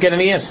 They didn't get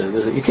any answer.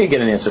 You can't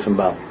get an answer from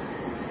Baal.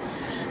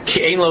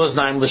 Ki ein lo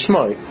oznaim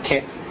l'shmo.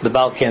 The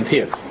Baal can't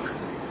hear.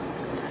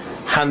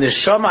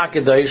 HaNeshama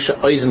HaKadosh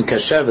oizen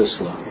kasheves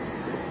lo.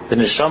 The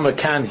neshama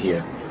can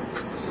hear.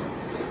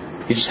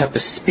 You just have to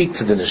speak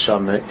to the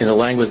neshama in a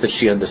language that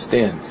she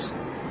understands.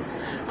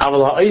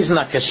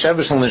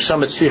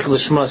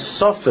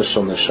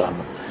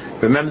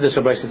 Remember this,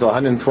 Rabbi said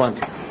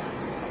 120.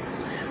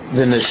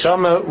 The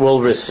neshama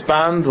will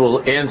respond,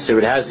 will answer.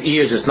 It has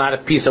ears. It's not a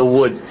piece of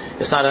wood.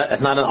 It's not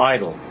an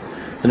idol.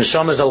 The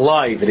neshama is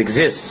alive. It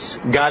exists.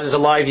 God is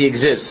alive. He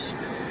exists.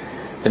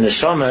 The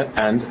neshama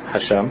and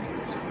Hashem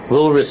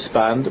will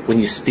respond when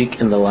you speak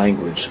in the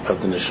language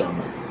of the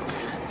neshama.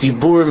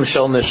 Diburim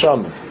shel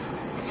neshama.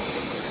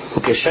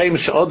 The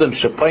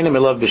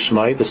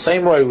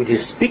same way when you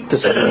speak to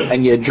someone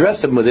and you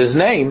address him with his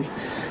name,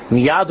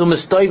 he'll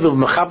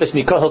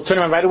turn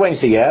around right away and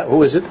say, "Yeah,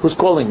 who is it? Who's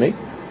calling me?"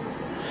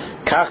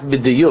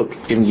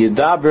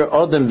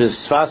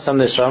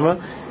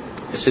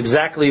 It's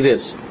exactly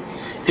this.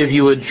 If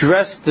you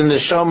address the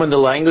neshama in the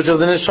language of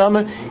the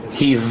neshama,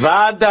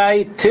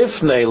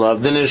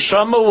 the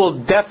neshama will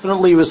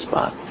definitely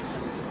respond.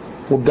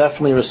 Will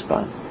definitely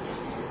respond.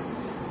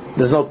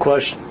 There's no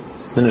question.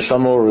 The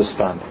neshama will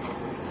respond.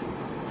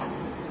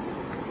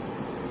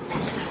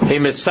 The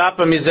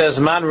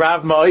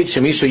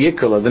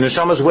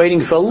neshama is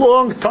waiting for a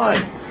long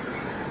time.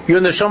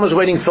 Your neshama is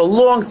waiting for a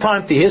long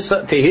time to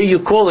hear you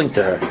calling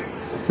to her.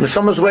 The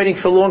neshama is waiting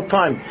for a long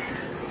time.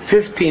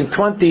 15,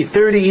 20,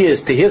 30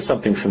 years to hear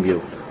something from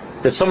you.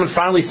 That someone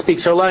finally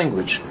speaks her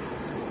language.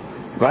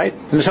 Right?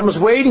 The neshama is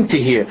waiting to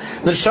hear.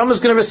 The neshama is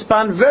going to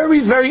respond very,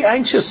 very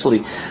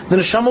anxiously. The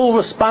neshama will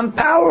respond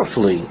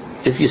powerfully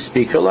if you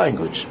speak her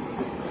language.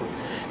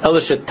 Our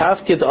job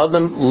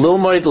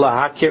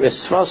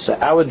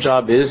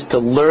is to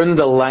learn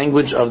the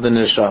language of the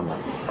neshama.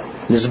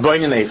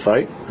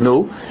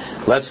 No,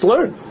 let's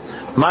learn.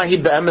 What is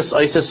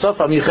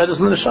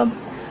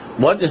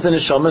the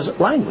neshama's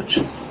language?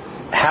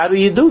 How do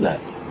you do that?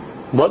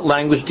 What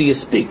language do you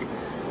speak?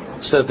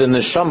 So that the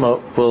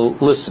neshama will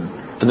listen,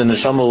 and the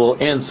neshama will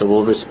answer,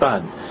 will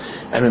respond.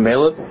 And in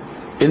the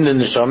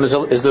neshama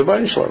is the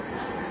Rebbeinu Shalom.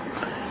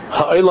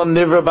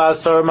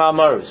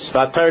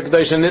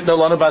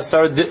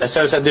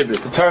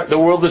 The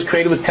world was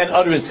created with 10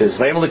 utterances.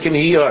 You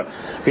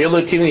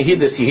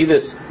hear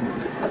this.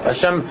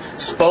 Hashem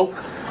spoke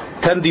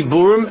 10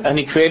 diburim and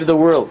He created the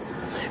world.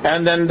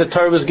 And then the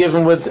Torah was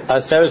given with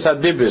Aseres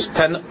HaDibros,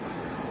 10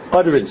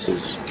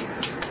 utterances.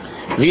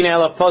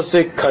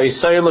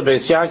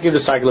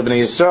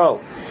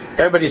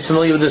 Everybody's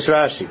familiar with this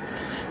Rashi.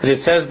 And it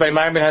says by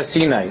Mar ben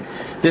Hasinai,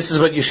 this is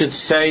what you should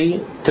say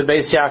to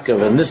Beis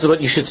Yaakov, and this is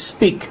what you should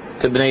speak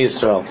to Bnei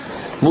Yisrael.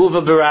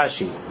 Muva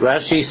b'Rashi.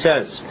 Rashi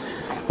says,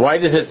 why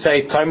does it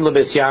say Taim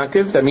leBeis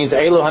Yaakov? That means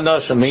Elo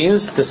Hanashim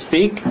means to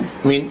speak.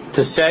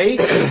 To say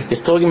is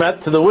talking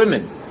about to the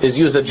women. Is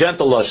used a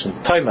gentle lashon.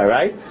 Taima,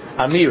 right?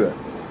 Amira.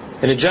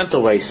 In a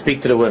gentle way,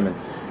 speak to the women.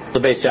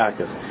 LeBeis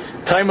Yaakov.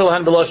 Taim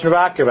lehan b'lashon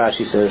Raka.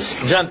 Rashi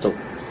says gentle.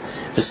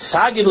 The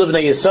Sagid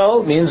Libnei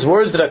Yisrael means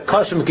words that are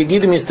kashim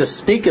kegidim, means to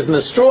speak is in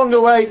a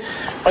stronger way.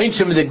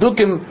 Einshim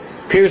dedukim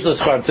pierce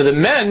l'schar. To the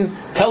men,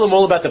 tell them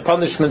all about the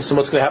punishments and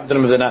what's going to happen to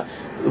them if they're not.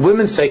 The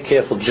women say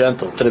careful,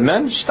 gentle. To the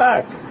men,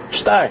 stark.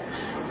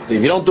 If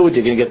you don't do it,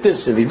 you're going to get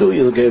this. If you do,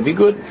 you're going to be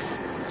good.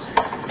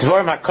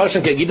 Dvarim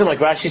hakashim kegidim, like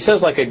Rashi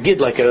says, like a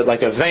gid, like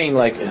a vein,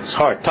 like it's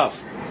hard,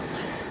 tough.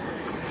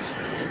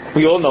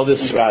 We all know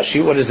this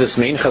Rashi. What does this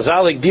mean?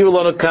 Chazal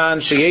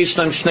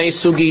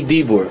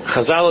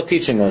are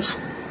teaching us.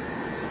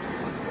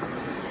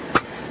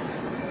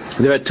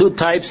 There are 2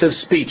 types of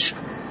speech.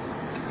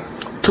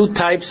 2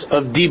 types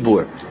of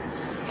dibur.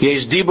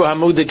 Yesh dibur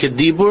hamuda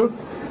kedibur.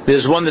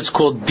 There's one that's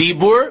called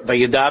dibur by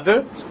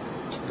yedaber.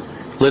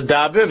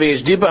 Ledaber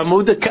veyesh dibur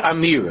hamuda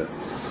ke'amira.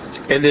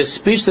 And there's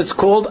speech that's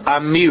called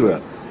amira,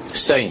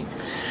 saying.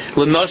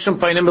 L'noshim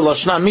painim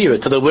b'lashon amira.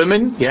 To the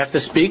women, you have to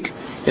speak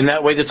in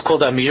that way that's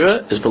called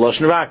amira, is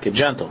b'lashon rakeh,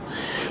 gentle.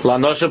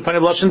 L'noshim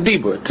painim b'lashon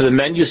dibur. To the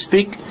men, you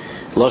speak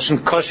lashon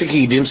kashik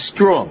yidim,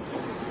 strong.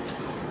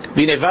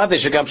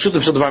 This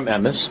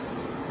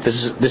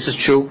is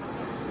true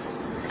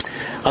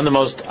on the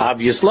most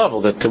obvious level,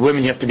 that to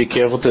women you have to be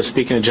careful to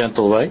speak in a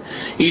gentle way.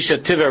 If you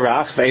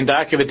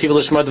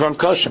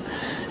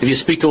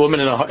speak to a woman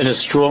in a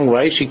strong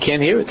way, she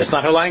can't hear it. That's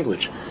not her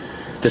language.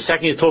 The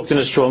second you talk in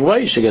a strong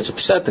way, she gets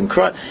upset and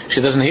cries.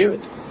 She doesn't hear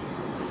it.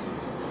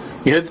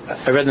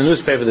 I read in the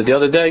newspaper that the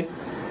other day,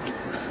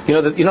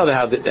 how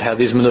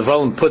these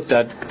Menavolim put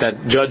that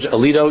Judge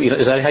Alito,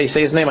 is that how you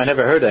say his name? I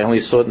never heard it. I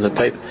only saw it in the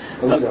paper.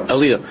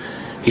 Alito.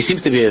 He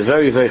seems to be a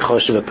very, very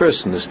choshev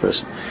person, this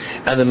person.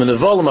 And the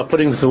Menevolim are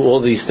putting through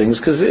all these things,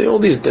 because all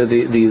these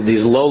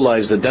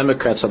lowlives, the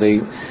Democrats,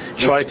 they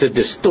try to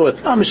distort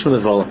Amish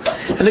Menevolim.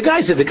 And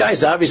the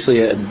guy's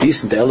obviously a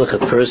decent, ehrlich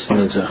person,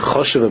 it's a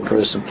choshev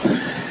person.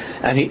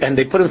 And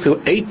they put him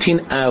through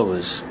 18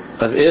 hours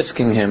of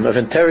asking him, of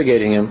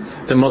interrogating him,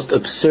 the most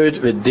absurd,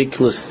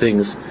 ridiculous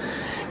things.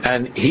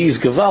 And he's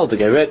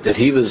gewaldig. I read that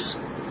he was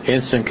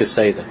answering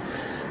Keseda.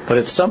 But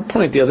at some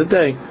point the other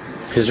day,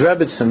 his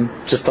Rebbetzin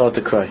just started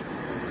to cry.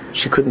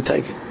 She couldn't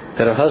take it.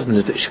 That her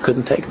husband, she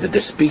couldn't take it. That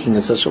they're speaking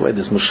in such a way,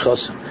 this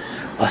mushchasim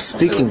are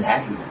speaking.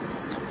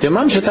 The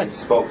Imam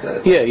spoke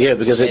that. Yeah,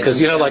 because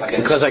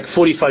like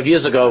 45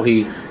 years ago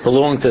he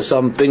belonged to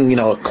something,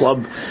 a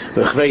club,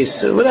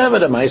 whatever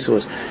the mice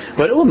was.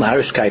 But all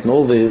Narishkeit and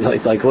all the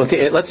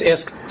let's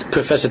ask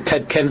Professor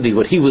Ted Kennedy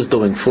what he was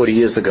doing 40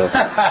 years ago.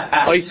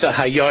 Oisa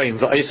Hayoim,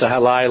 Oisa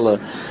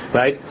Halayla,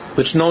 right?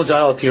 Which knows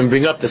how to even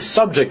bring up the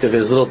subject of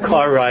his little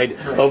car ride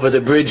over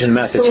the bridge in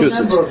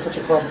Massachusetts.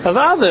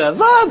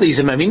 He's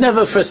a member. He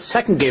never for a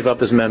second gave up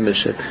his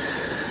membership.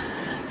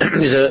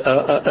 He's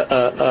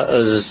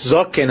a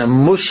zoken, a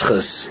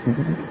mushchas,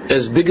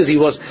 as big as he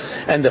was,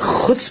 and the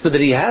chutzpah that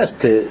he has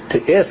to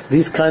ask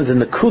these kinds of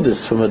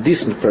nekudas from a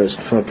decent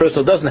person, from a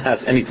person who doesn't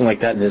have anything like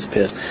that in his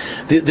past.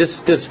 The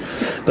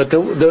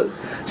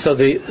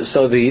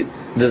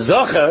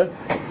Zocher,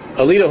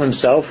 Alito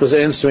himself, was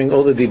answering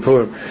all the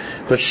diburim,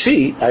 but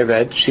she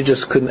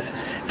just couldn't.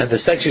 And the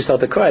second she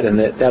started to cry, and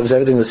that was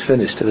everything was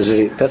finished.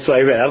 That's what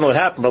I read. I don't know what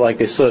happened, but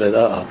they saw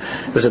that.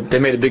 They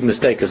made a big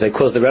mistake because they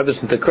caused the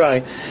Rebbetzin to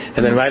cry,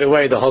 and then right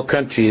away the whole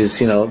country is,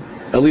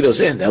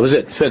 Alito's in. That was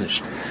it,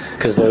 finished.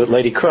 Because the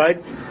lady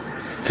cried,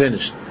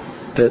 finished.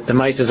 The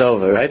mice is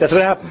over, right? That's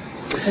what happened.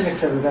 The cynic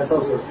says that that's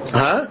also.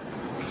 Huh?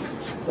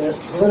 The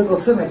political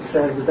cynic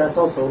says that that's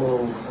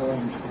also.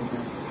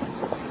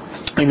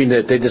 I mean,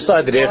 they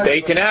decided that after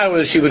 18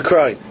 hours she would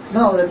cry.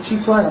 No, that she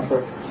cried on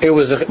purpose. It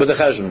was with a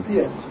cheshbon.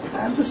 Yeah,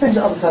 I'm just saying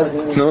the other side of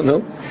it.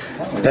 No.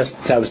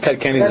 That was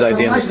Ted Kennedy's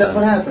idea. That's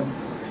what happened.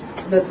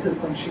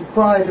 When she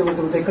cried,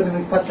 they couldn't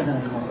even question her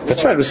anymore.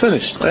 That's right, it was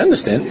finished. I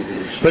understand.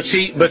 But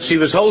she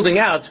was holding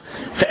out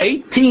for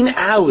 18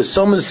 hours.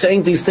 Someone's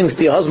saying these things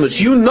to your husband, which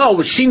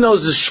what she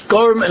knows is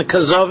shkorim and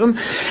kazavim,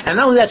 and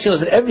not only that, she knows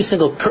that every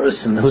single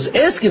person who's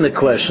asking the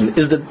question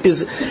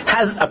has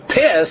a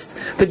past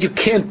that you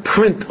can't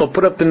print or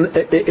put up in.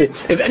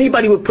 If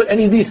anybody would put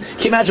any of these, can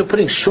you imagine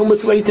putting Shumah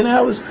through 18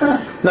 hours?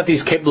 Not that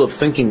he's capable of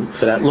thinking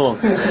for that long.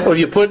 Or if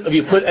you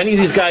put any of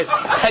these guys,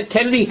 Ted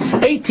Kennedy,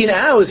 18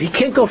 hours, he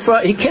can't go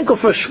for a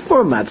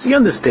shmur matz, you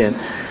understand?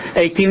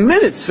 18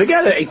 minutes,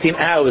 forget it, 18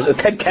 hours.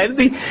 Ted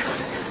Kennedy,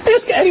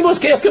 anyone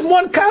can ask him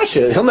one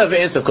kasha. He'll never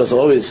answer because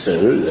always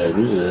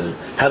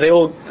how they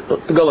all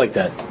go like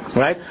that,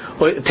 right?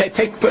 Or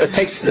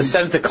take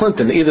Senator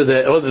Clinton, either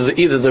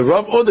the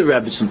Rav or the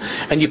Rebbetzin,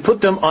 and you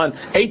put them on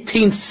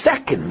 18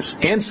 seconds.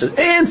 Answer.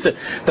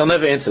 They'll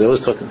never answer. They're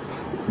always talking.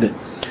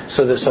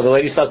 So the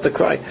lady starts to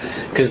cry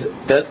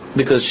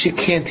because she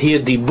can't hear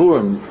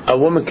diburim. A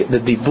woman, the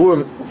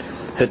diburim,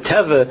 her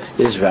teva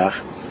is rach.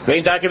 A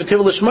man can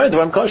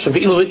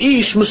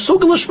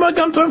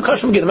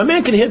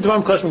hear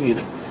dvarim kashim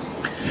gidim.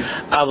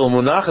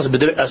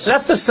 So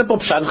that's the simple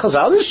pshat in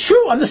Chazal. It's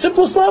true on the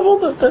simplest level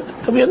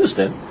that we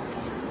understand.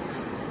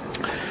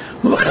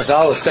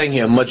 Chazal is saying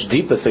here a much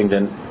deeper thing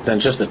than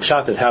just the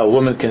pshat of how a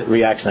woman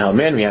reacts and how a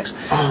man reacts.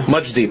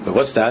 Much deeper.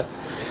 What's that?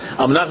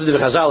 Listen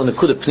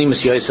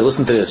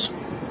to this.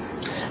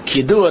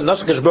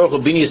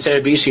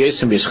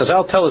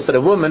 Chazal tell us that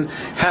a woman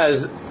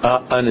has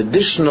an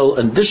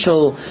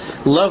additional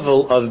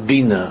level of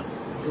bina,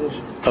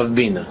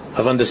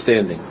 of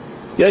understanding.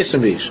 It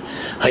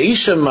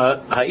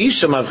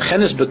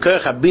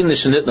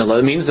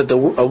means that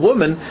a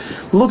woman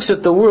looks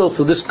at the world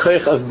through this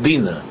koich of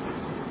bina.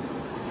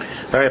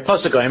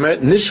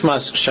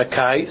 Nishmas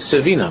shakai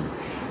sevinam,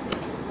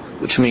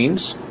 which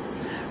means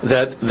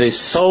that the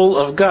soul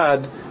of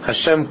God,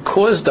 Hashem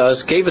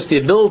gave us the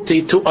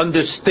ability to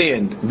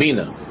understand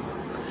bina.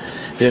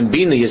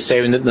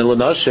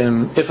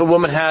 If a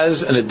woman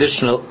has an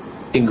additional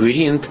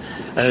ingredient,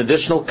 an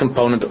additional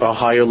component, or a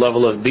higher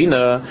level of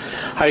bina,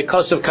 and it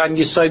says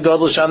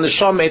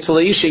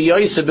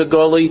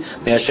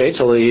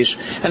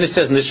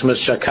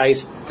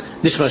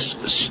nishmas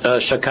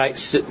shakai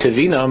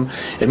tevinam,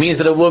 it means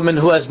that a woman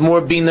who has more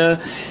bina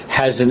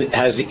has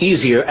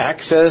easier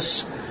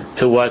access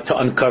to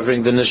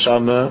uncovering the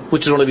neshama,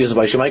 which is one of the reasons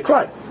why she might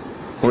cry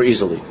more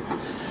easily.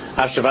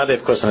 Avshavade,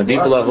 of course, on a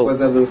deeper level. Why is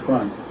that with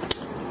crying?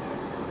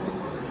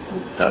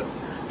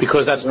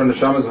 Because that's when the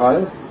neshama is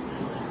higher.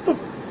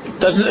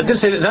 It didn't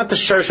say that, not the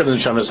sherish of the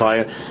neshama is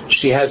higher.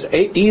 She has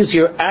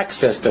easier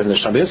access to the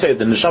neshama. It didn't say that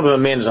the neshama of a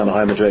man is on a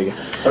higher madrega,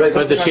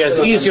 but that she has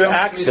easier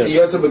access.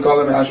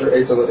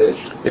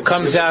 It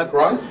comes out.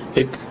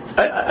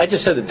 I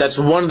just said that that's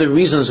one of the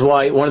reasons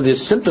why, one of the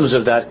symptoms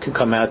of that can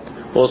come out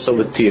also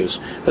with tears.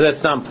 But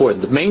that's not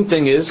important. The main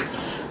thing is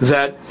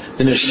that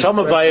the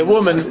neshama by a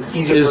woman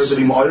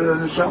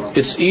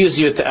it's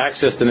easier to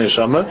access the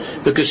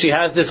neshama because she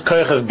has this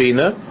koich of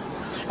bina,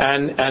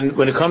 And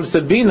when it comes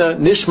to Bina,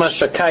 Nishma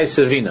Shakai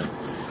Sevina.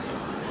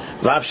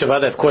 Vav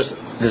Shavada, of course,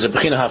 there's a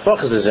Bechina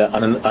Hafachas, there's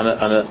on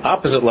an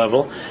opposite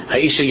level,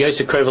 Haisha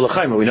Yosef Krevel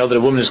L'chaim. We know that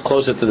a woman is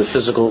closer to the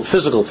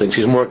physical things.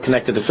 She's more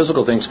connected to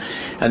physical things,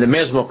 and the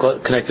man is more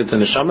connected to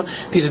Neshama.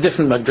 These are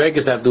different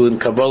Magdregas that have to do in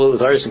Kabbalah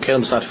with Aris and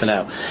Kelim. It's not for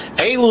now.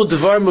 Eilu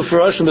Dvar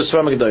Mufurashim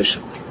B'Svar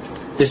Magdoshim.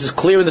 This is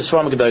clear in the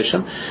Svar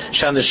Magdoshim.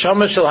 Shan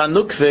Neshama Shel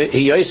HaNukve Hi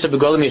Yosef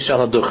B'Golim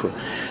Yishal HaDuchra.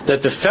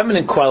 That the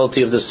feminine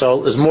quality of the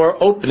soul is more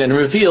open and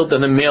revealed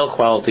than the male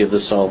quality of the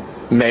soul.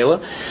 Mela.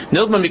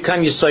 Nilman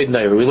Mikan Yisaid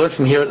Nair. We learn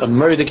from here a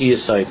Murdiki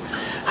Yisaid.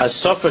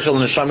 Hasofa Shel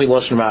Neshami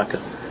Lashon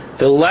Raka.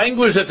 The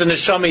language that the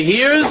Neshama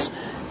hears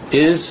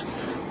is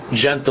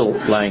gentle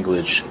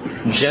language.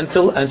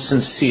 Gentle and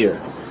sincere.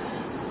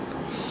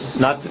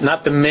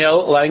 Not the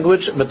male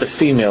language, but the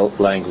female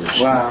language.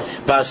 Wow.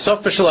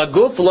 Hasofa Shel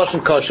Aguf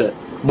Lashon Kosher.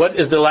 What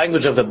is the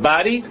language of the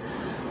body?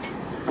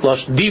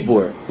 Lashon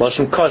Dibur,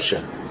 Lashon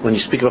Kosher. When you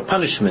speak about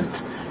punishment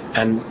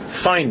and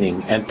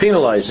fining and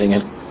penalizing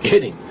and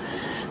hitting.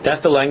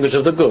 That's the language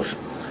of the guf.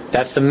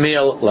 That's the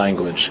male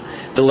language.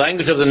 The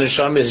language of the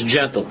neshama is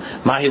gentle.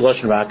 Mahi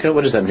Lashon Raka.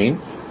 What does that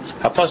mean?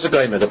 The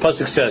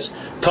pasuk says,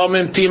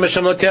 "Tomim tim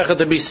Hashem lekecha,"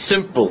 to be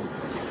simple,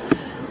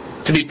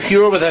 to be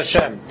pure with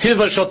Hashem.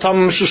 Tiva shel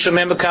tomim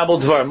shushamem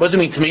mekabel dvarim. What does it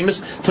mean?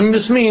 Tamimus.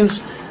 Tamimus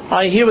means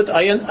I hear it.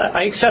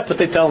 I accept what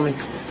they tell me.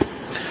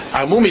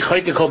 Armumi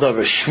chayke kol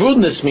davar.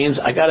 Shrewdness means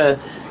I gotta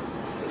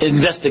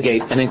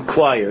investigate and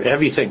inquire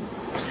everything.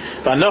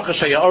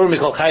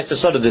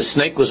 The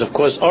snake was, of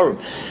course, Orim.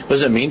 What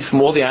does it mean?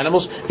 From all the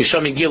animals, the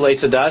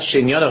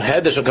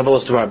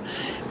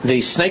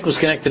snake was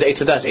connected to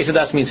Eitzadas.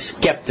 Eitzadas means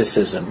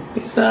skepticism.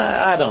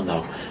 I don't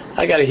know.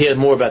 I got to hear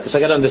more about this.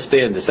 I got to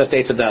understand this. That's the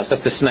Eitzadas.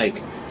 That's the snake.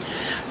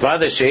 Of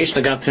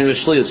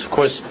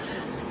course,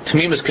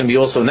 Tamimus can be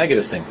also a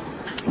negative thing.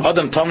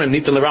 Adam Tamim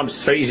Nitan Laram.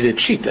 It's very easy to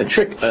cheat and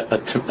trick a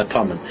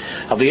Tamim.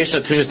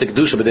 Aviyeshna Tamimus the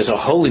Kedusha, but there's a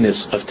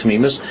holiness of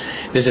Tamimus.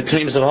 There's a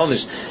Tamimus of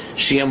holiness.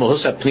 Shiyam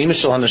Mahusa Tamimus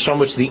Shal HaNeshama,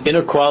 which is the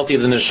inner quality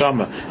of the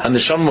Neshama. And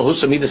Neshama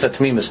Mahusa Midas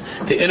HaTamimus.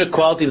 The inner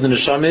quality of the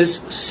Neshama is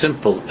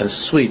simple and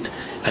sweet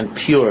and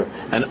pure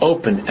and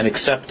open and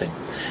accepting.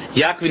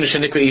 Yaakov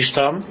Nishanikra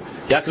Ishtam.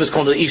 Yaakov is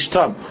called the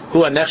Ishtam.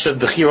 Who are Nechshav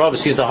Bechir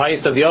Ovis. He's the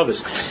highest of the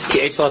Ovis.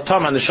 Because by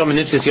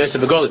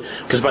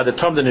the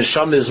time the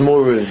Neshama is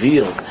more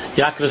revealed.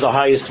 Yaakov is the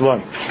highest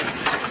one.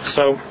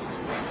 So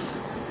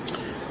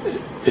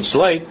it's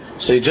late.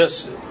 So you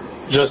just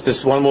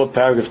this one more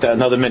paragraph,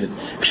 another minute.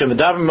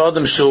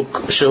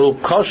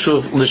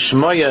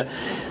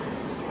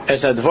 When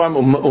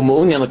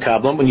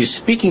you're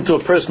speaking to a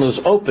person who's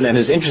open and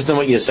is interested in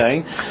what you're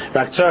saying,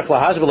 you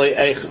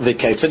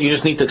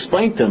just need to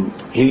explain to him.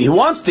 He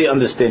wants to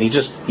understand.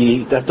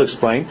 You have to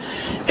explain.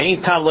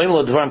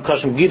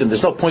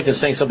 There's no point in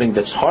saying something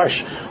that's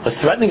harsh or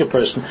threatening a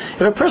person.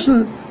 If a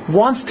person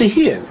wants to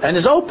hear and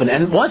is open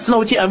and wants to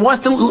know and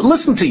wants to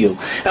listen to you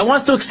and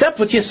wants to accept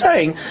what you're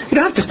saying, you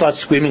don't have to start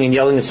screaming and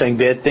yelling and saying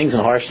bad things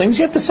and harsh things.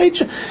 You have to say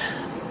it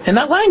in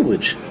that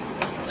language.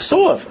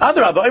 Soft. That's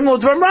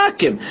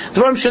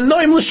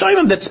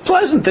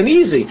pleasant and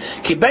easy.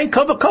 He wants to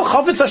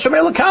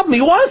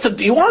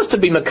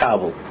be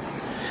makabel.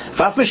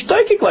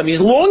 He's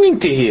longing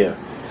to hear.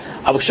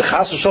 When you're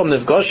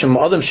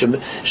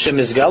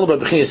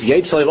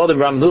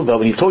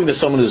talking to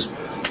someone who's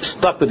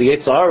stuck with the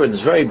Yetzer Hara and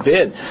is very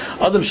bad,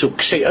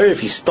 if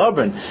he's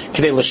stubborn,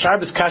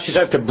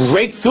 to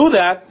break through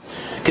that,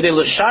 to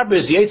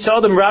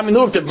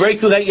break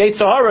through that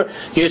Yetzer Hara,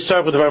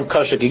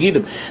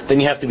 then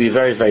you have to be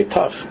very, very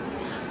tough.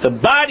 The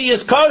body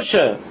is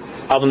kosher.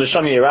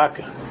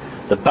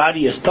 The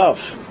body is tough,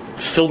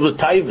 filled with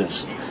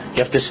taivas. You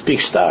have to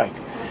speak stark.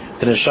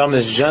 The neshama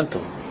is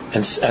gentle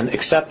and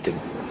accepting.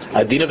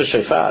 Adina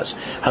v'shofaz.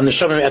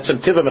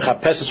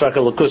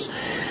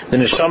 The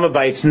neshama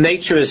by its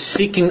nature is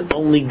seeking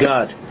only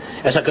God.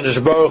 As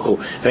HaKadosh Baruch Hu.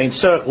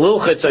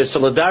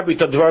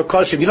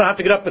 You don't have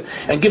to get up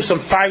and give some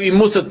fiery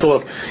Musa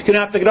talk. You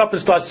don't have to get up and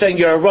start saying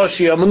you're a Rosh,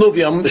 you're a Manuv,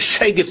 you're a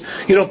Shegitz,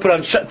 you don't put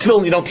on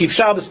Tefillin, you don't keep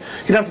Shabbos.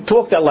 You don't have to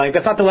talk that language.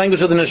 That's not the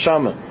language of the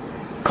neshama.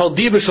 Called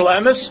Dibur Shel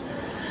Emes.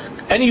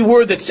 Any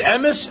word that's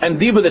Emes and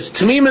Dibur that's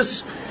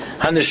Tamimus,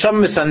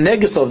 HaNeshama is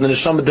HaNegesel, the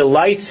neshama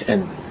delights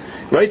in.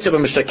 Right? So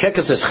when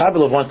Mishtakekas is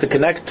Chabilov wants to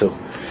connect to.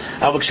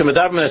 But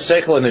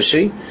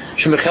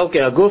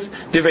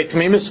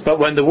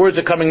when the words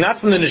are coming not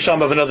from the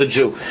neshama of another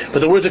Jew, but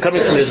the words are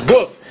coming from his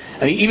guf,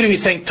 and even if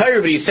he's saying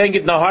Torah, but he's saying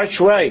it in a harsh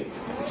way,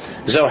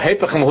 the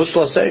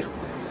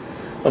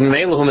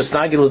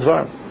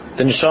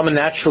neshama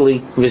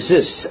naturally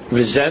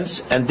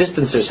resents, and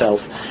distances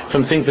herself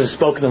from things that are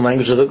spoken in the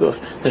language of the guf.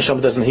 The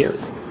neshama doesn't hear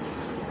it.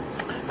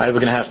 We're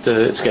going to have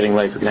to. It's getting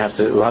late.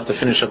 We'll have to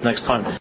finish up next time.